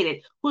to create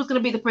it? Who's going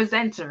to be the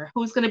presenter?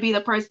 Who's going to be the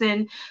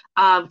person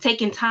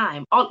taking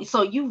time?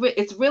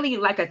 It's really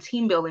like a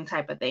team building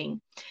type of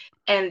thing.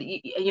 And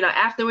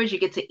afterwards you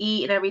get to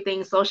eat and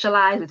everything,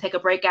 socialize. We take a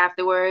break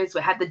afterwards.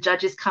 We have the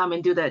judges come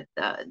and do the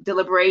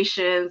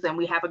deliberations, and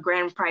we have a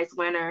grand prize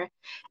winner.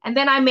 And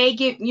then I may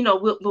give,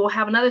 we'll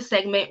have another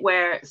segment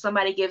where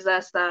somebody gives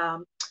us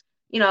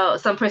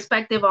some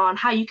perspective on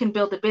how you can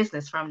build a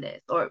business from this,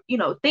 or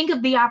think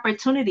of the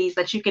opportunities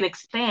that you can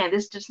expand.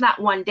 It's just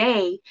not one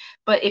day,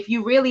 but if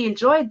you really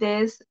enjoyed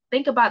this,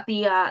 think about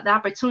the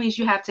opportunities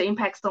you have to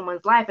impact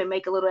someone's life and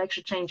make a little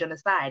extra change on the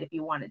side if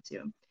you wanted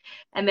to.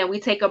 And then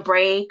we take a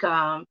break.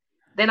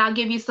 Then I'll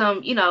give you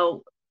some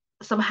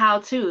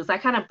how-tos. I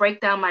kind of break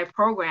down my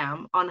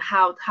program on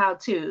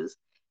how-tos.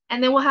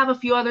 And then we'll have a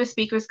few other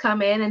speakers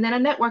come in, and then a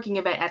networking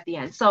event at the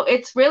end. So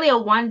it's really a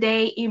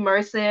one-day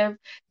immersive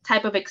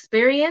type of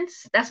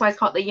experience. That's why it's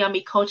called the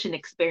Yummy Coaching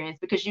Experience,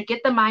 because you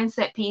get the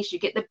mindset piece, you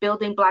get the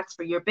building blocks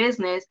for your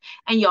business,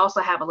 and you also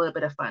have a little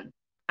bit of fun.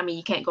 I mean,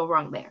 you can't go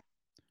wrong there.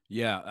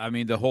 Yeah, I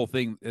mean the whole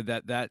thing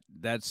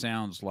that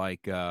sounds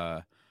like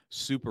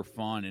super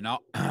fun, and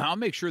I'll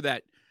make sure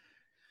that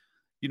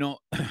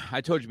I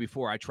told you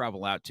before I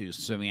travel out to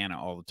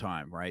Savannah all the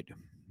time, right?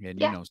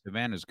 And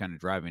Savannah's kind of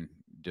driving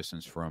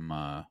distance from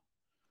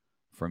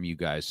you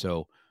guys,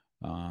 so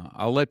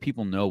I'll let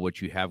people know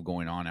what you have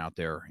going on out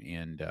there,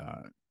 and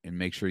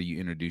make sure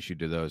you introduce you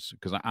to those,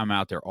 because I'm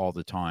out there all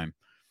the time.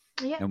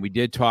 Yeah. And we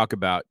did talk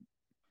about,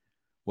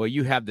 well,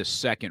 you have the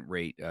second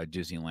rate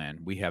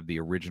Disneyland, we have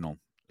the original.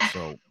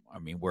 So I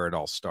mean, where it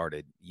all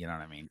started, you know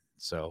what I mean?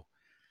 So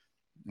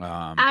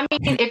I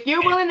mean, if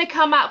you're willing to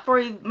come out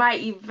for my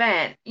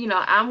event,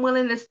 I'm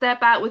willing to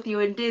step out with you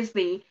in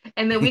Disney,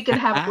 and then we can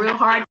have a real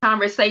hard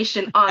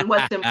conversation on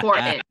what's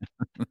important.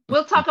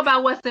 We'll talk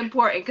about what's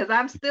important, because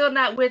I'm still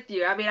not with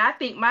you. I mean, I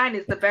think mine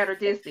is the better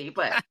Disney,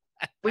 but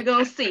we're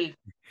going to see.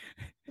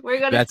 We're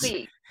going to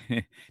see.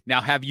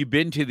 Now, have you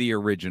been to the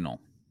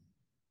original?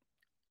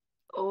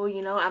 Oh,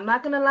 I'm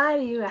not going to lie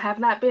to you. I have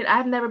not been.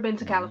 I've never been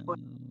to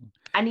California.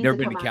 I need never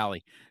to been to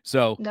Cali.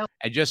 So, nope.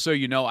 And just so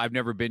you know, I've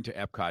never been to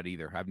Epcot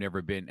either. I've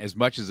never been, as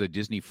much as a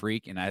Disney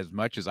freak, and as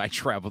much as I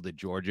travel to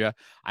Georgia,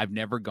 I've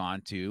never gone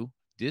to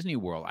Disney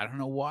World. I don't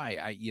know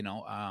why.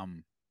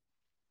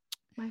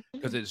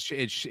 Because it's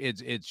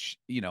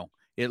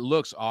it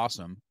looks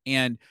awesome,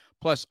 and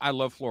plus I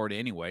love Florida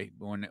anyway.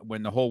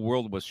 When the whole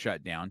world was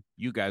shut down,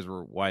 you guys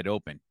were wide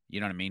open. You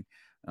know what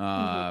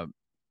I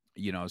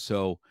mean?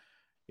 So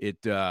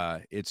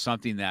it's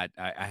something that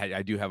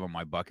I do have on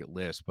my bucket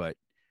list, but.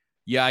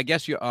 Yeah, I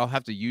guess I'll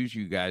have to use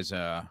you guys.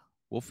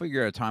 We'll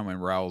figure out a time when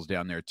Raul's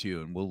down there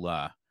too, and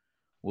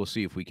we'll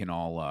see if we can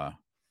all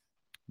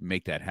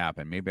make that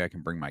happen. Maybe I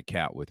can bring my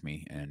cat with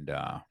me, and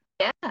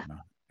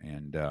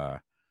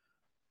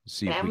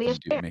see Family if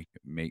we can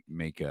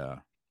make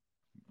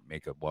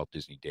a Walt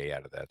Disney Day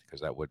out of that,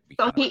 because that would be.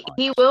 So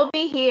he will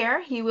be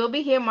here. He will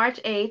be here March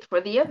 8th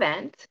for the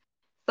event.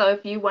 So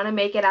if you want to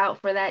make it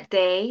out for that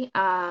day,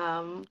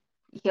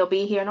 he'll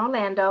be here in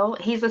Orlando.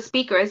 He's a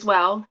speaker as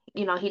well.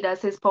 He does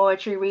his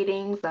poetry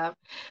readings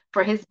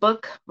for his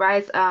book,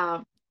 Rise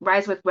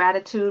with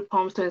Gratitude,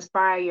 Poems to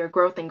Inspire Your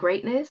Growth and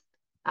Greatness.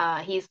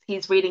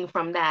 He's reading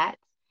from that.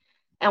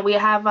 And we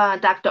have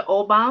Dr.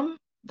 Obam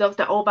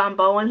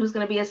Bowen, who's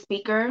going to be a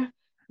speaker.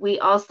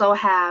 We also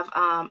have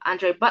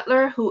Andre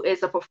Butler, who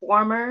is a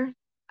performer.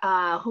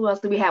 Who else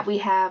do we have? We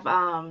have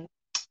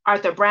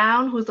Arthur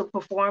Brown, who's a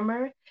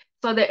performer.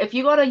 So that if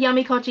you go to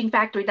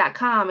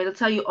yummycoachingfactory.com, it'll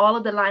tell you all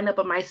of the lineup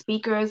of my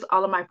speakers,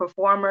 all of my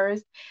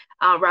performers.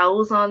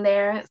 Raul's on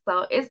there.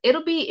 So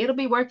it'll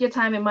be worth your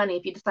time and money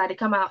if you decide to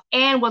come out.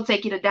 And we'll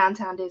take you to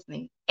downtown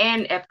Disney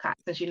and Epcot,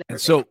 since you never.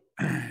 So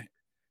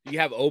you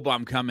have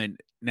Obam coming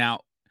now.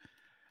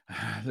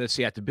 Let's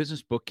see, at the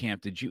business book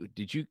camp, did you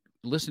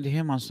listen to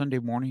him on Sunday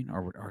morning,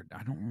 or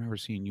I don't remember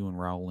seeing you and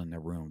Raul in the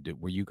room.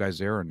 Were you guys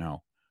there or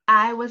no?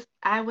 I was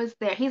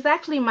there. He's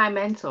actually my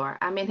mentor.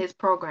 I'm in his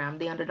program,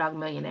 The Underdog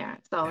Millionaire.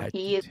 So That-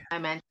 he is my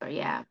mentor.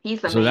 Yeah,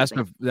 he's so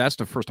amazing. that's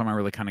the first time I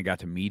really kind of got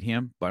to meet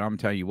him. But I'm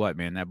telling you what,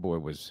 man, that boy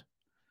was.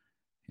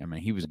 I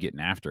mean, he was getting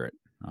after it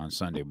on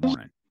Sunday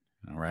morning.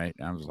 All right,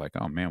 I was like,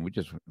 oh man, we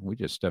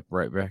just stepped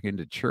right back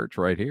into church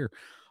right here.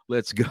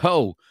 Let's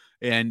go.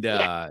 And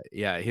Yeah,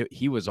 yeah,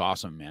 he was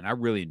awesome, man. I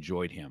really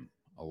enjoyed him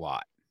a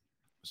lot.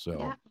 So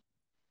yeah,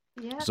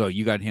 yeah. so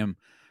you got him.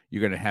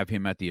 You're gonna have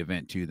him at the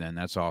event too. Then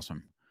that's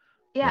awesome.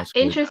 Yeah, That's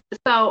good. interesting.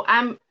 So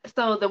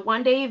the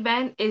 1 day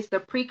event is the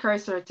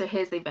precursor to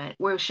his event.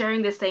 We're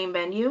sharing the same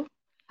venue.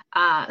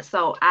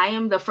 So I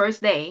am the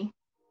first day,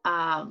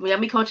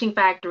 Yummy Coaching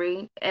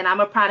Factory, and I'm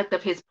a product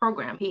of his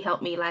program. He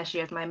helped me last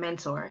year as my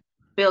mentor,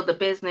 build the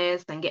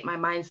business and get my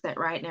mindset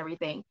right and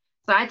everything.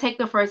 So I take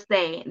the first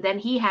day. Then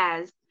he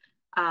has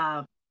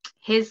uh,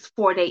 his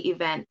 4 day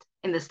event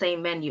in the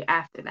same venue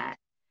after that.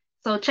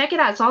 So check it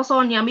out. It's also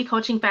on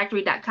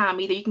yummycoachingfactory.com.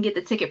 Either you can get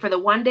the ticket for the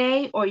 1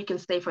 day or you can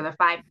stay for the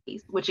 5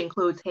 days, which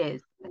includes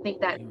his. I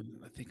think that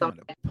I think I'm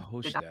gonna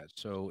post that.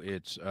 So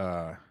it's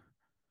let's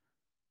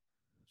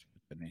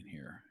put that in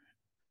here.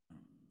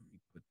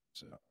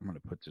 I'm gonna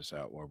put this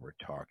out while we're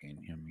talking.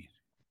 Yummy.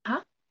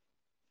 huh?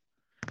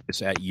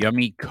 It's at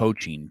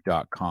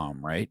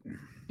yummycoaching.com, right?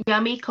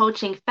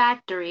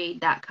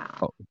 Yummycoachingfactory.com.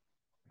 Oh,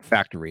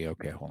 factory.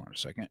 Okay, hold on a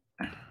second.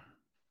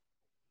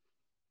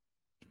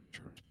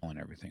 Sure, I'm spelling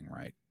everything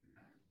right.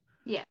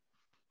 Yeah.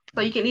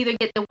 So you can either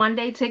get the 1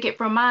 day ticket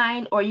for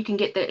mine or you can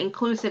get the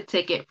inclusive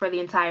ticket for the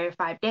entire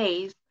 5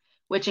 days,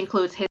 which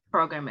includes his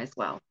program as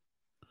well.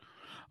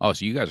 Oh,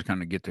 so you guys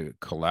kind of get to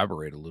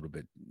collaborate a little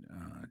bit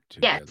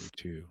together Yes.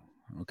 too.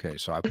 Okay,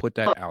 so I put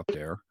that out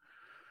there,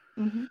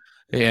 Hmm.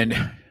 and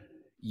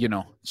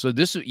so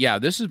this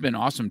has been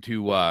awesome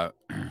to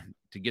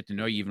to get to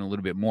know you even a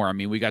little bit more. I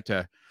mean, we got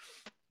to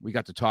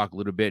talk a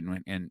little bit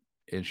and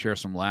share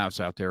some laughs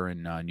out there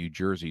in New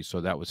Jersey,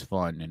 so that was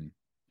fun. And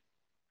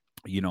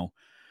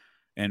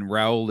and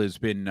Raul has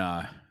been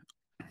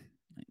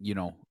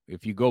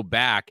if you go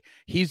back,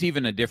 he's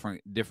even a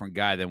different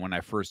guy than when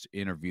I first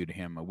interviewed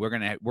him. We're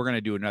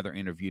gonna do another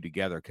interview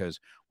together, because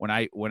when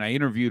I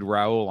interviewed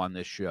Raul on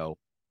this show,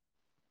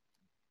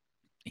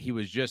 he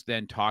was just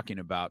then talking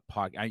about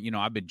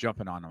I've been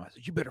jumping on him. I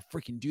said, you better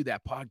freaking do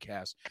that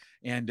podcast.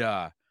 And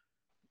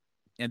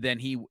then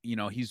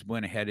he's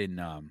went ahead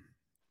and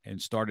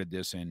started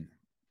this, and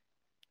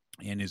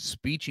his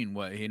speeching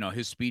was,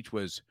 his speech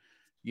was,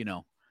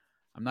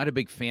 I'm not a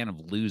big fan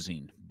of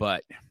losing,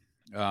 but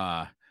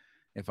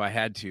if I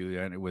had to,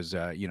 and it was,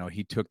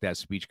 he took that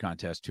speech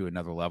contest to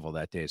another level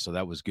that day. So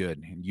that was good.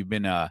 And you've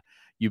been a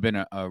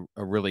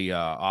really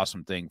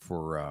awesome thing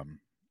for,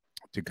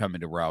 to come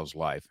into Raul's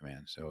life,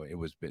 man. So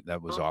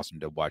that was awesome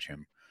to watch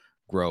him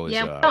grow as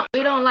Yeah,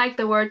 we don't like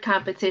the word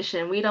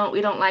competition. We don't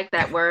like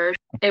that word.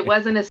 It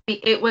wasn't a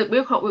speak.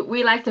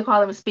 We like to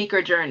call them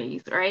speaker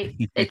journeys, right?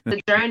 It's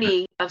the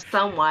journey of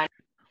someone.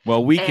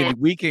 well, we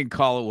And can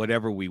call it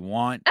whatever we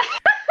want.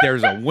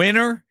 There's a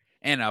winner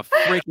and a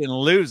freaking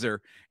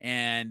loser.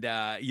 And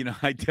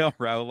I tell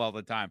Raul all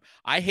the time,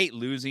 I hate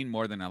losing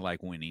more than I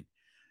like winning.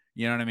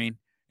 You know what I mean?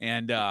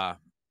 And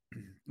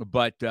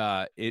but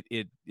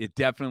it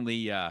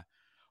definitely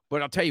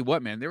but I'll tell you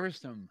what, man, there was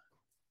some,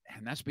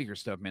 and that speaker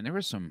stuff, man, there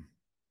were some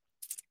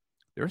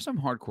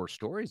hardcore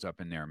stories up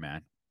in there,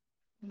 man.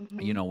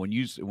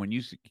 mhm. When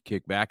you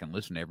kick back and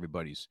listen to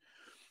everybody's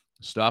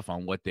stuff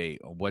on what they've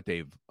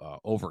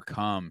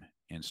overcome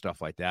and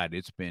stuff like that,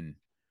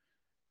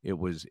 it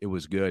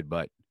was good.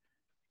 But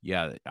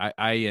yeah,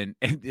 and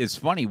it's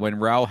funny when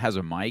Raul has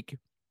a mic,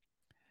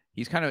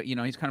 he's kind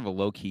of a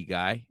low key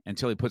guy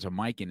until he puts a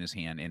mic in his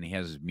hand and he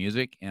has his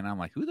music, and I'm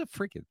like,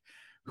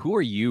 who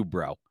are you,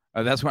 bro?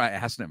 That's why I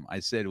asked him.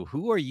 I said,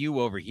 who are you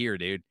over here,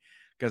 dude?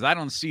 Because I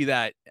don't see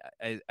that.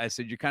 I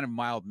said, you're kind of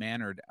mild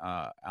mannered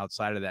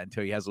outside of that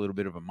until he has a little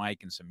bit of a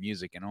mic and some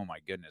music, and oh my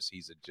goodness,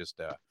 he's just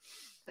No,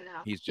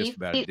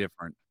 about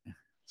different.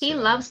 he So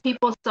loves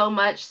people so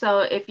much. So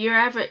if you're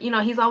ever,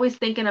 he's always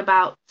thinking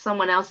about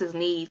someone else's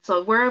needs.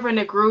 So if we're ever in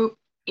a group,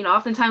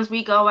 oftentimes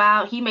we go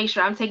out, he makes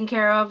sure I'm taken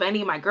care of.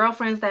 Any of my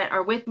girlfriends that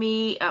are with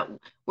me,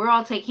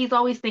 he's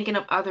always thinking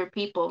of other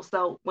people.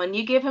 So when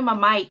you give him a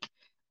mic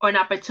or an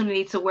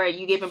opportunity to where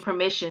you give him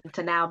permission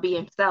to now be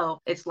himself,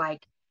 it's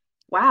like,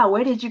 wow,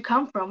 where did you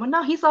come from? Well,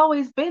 no, he's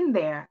always been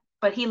there,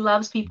 but he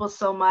loves people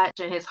so much,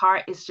 and his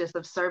heart is just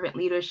of servant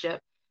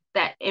leadership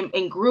that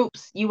in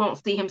groups, you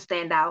won't see him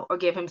stand out or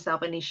give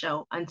himself any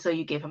show until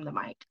you give him the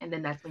mic. And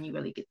then that's when you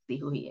really get to see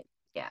who he is.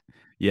 Yeah.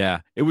 yeah,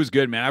 it was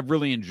good, man. I've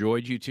really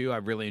enjoyed you too.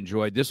 I've really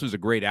enjoyed. This was a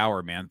great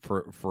hour, man,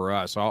 for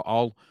us.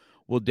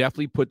 We'll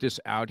definitely put this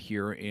out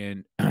here,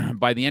 and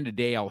by the end of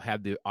the day, I'll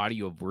have the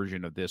audio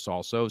version of this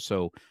also,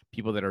 so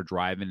people that are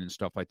driving and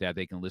stuff like that,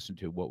 they can listen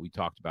to what we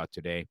talked about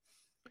today.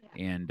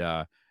 Yeah.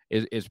 And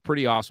it's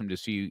pretty awesome to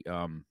see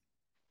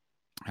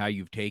how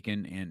you've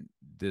taken and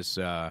this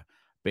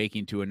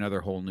baking to another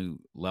whole new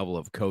level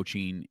of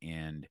coaching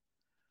and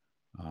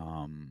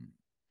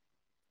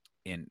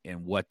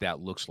what that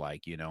looks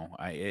like.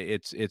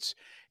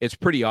 It's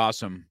pretty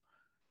awesome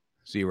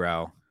See,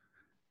 Raul.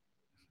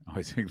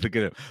 Always look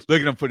at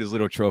him put his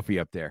little trophy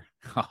up there.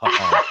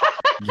 Oh,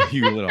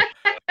 you little.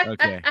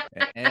 Okay,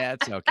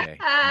 that's okay.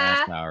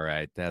 That's all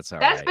right. That's all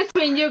right. That's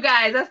between you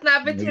guys. That's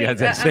not between. I'm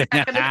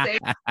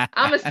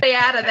gonna stay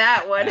out of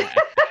that one.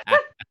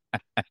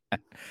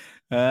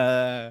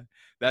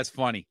 That's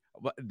funny.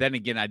 But then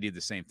again, I do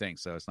the same thing,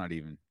 so it's not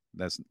even.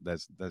 That's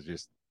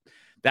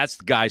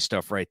guy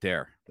stuff right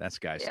there. That's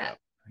guy stuff.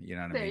 You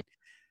know what I mean?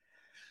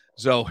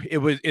 So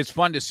it's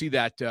fun to see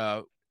that.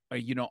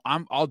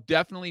 I'll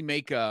definitely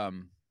make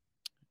time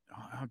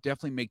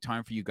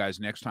for you guys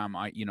next time.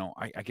 I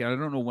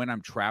don't know when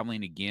I'm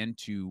traveling again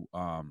to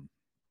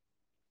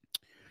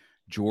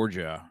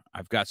Georgia.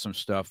 I've got some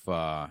stuff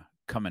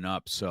coming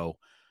up, so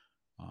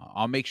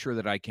I'll make sure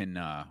that I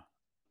can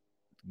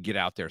get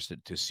out there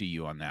to see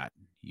you on that.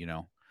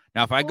 Now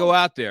if I go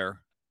out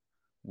there,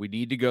 we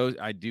need to go.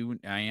 I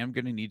am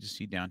going to need to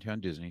see Downtown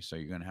Disney, so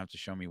you're going to have to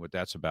show me what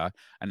that's about.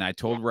 And I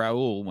told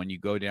Raul, when you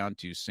go down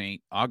to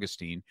St.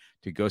 Augustine,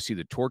 to go see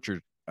the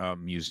Torture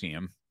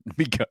Museum,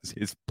 because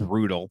it's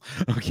brutal.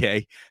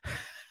 Okay.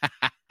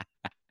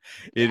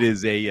 It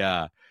is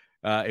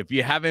if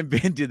you haven't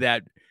been to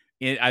that,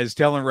 I was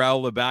telling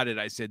Raul about it.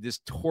 I said,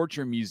 this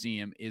Torture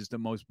Museum is the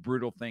most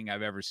brutal thing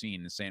I've ever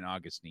seen in St.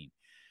 Augustine,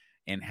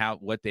 and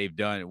what they've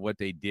done, what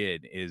they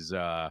did is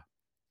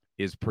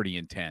pretty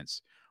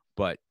intense.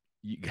 But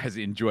you guys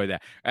enjoy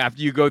that.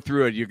 After you go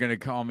through it, you're going to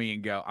call me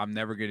and go, I'm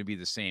never going to be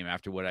the same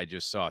after what I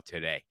just saw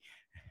today.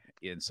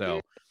 And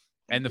so,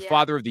 and the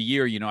Father of the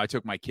Year, I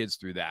took my kids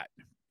through that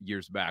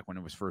years back when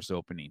it was first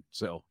opening.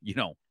 So,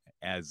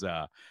 as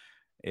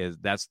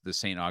that's the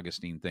St.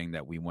 Augustine thing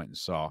that we went and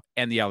saw,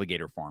 and the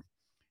alligator farm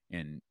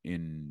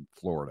in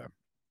Florida.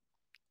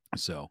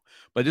 So,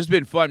 but this has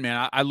been fun,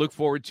 man. I look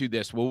forward to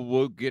this.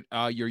 We'll get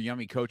your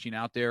yummy coaching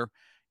out there,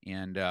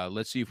 and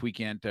let's see if we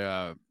can't,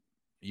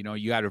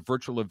 you had a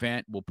virtual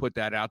event. We'll put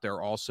that out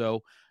there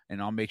also,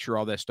 and I'll make sure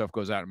all that stuff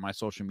goes out in my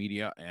social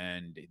media,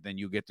 and then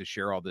you get to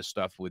share all this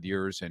stuff with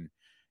yours, and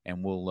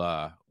we'll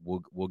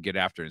get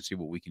after it and see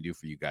what we can do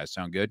for you guys.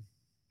 Sound good?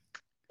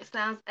 It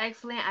sounds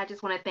excellent. I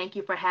just want to thank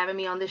you for having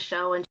me on this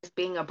show and just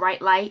being a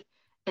bright light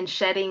and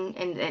shedding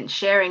and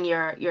sharing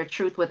your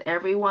truth with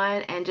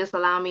everyone, and just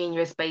allow me in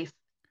your space,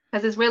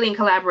 because it's really in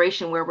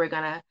collaboration where we're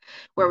gonna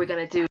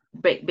do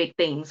big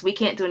things. We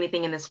can't do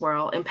anything in this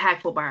world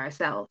impactful by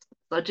ourselves.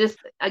 So just,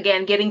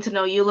 again, getting to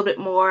know you a little bit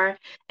more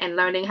and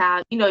learning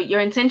how,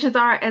 your intentions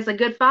are as a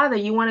good father.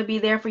 You want to be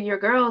there for your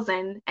girls,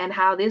 and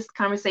how this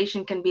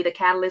conversation can be the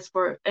catalyst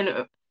for,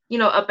 a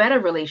better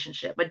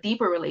relationship, a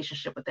deeper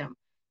relationship with them.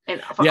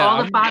 And for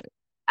all the fathers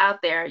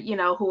out there,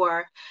 who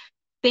are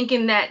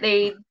thinking that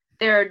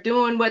they're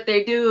doing what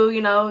they do,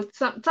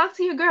 talk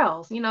to your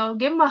girls, give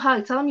them a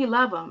hug, tell them you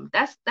love them.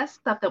 That's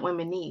stuff that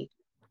women need.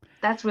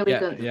 That's really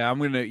good. Yeah,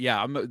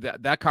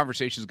 that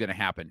conversation is going to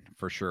happen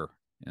for sure.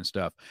 And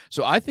stuff.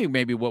 So I think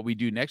maybe what we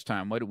do next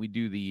time, why don't we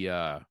do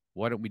the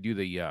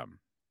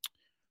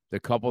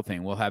couple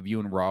thing? We'll have you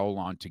and Raul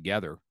on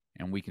together,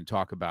 and we can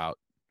talk about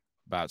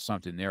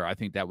something there. I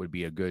think that would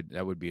be a good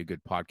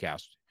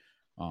podcast.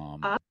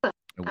 Awesome.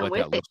 And what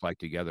that looks like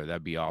together.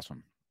 That'd be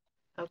awesome.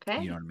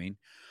 Okay. You know what I mean?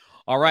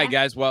 All right,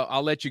 guys. Well,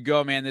 I'll let you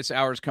go, man. This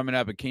hour's coming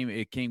up. It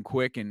came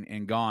quick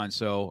and gone.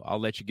 So I'll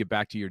let you get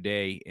back to your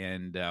day,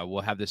 and we'll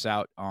have this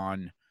out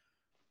on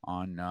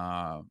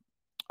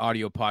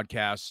audio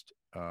podcast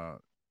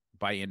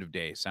by end of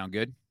day. Sound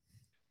good?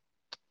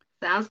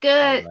 Sounds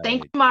good. Right.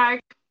 Thank you, Mark.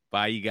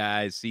 Bye, you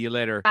guys. See you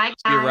later. Bye,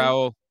 See you,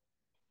 Raul.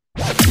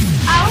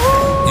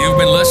 You've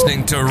been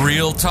listening to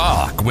Real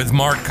Talk with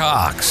Mark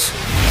Cox.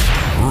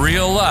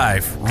 Real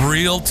life,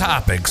 real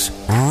topics,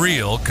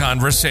 real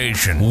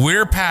conversation.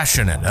 We're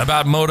passionate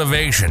about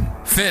motivation,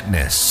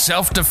 fitness,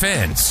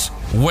 self-defense,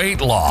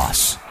 weight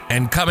loss,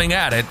 and coming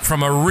at it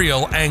from a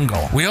real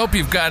angle. We hope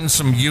you've gotten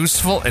some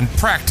useful and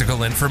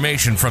practical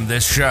information from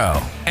this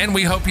show. And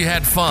we hope you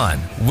had fun.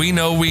 We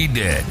know we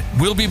did.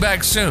 We'll be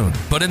back soon.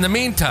 But in the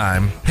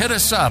meantime, hit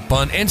us up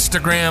on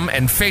Instagram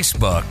and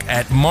Facebook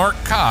at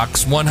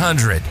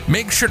MarkCox100.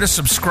 Make sure to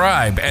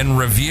subscribe and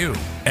review.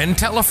 And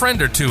tell a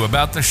friend or two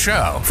about the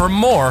show. For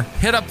more,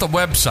 hit up the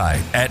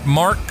website at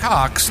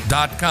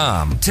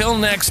markcox.com. Till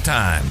next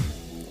time,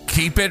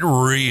 keep it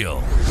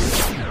real.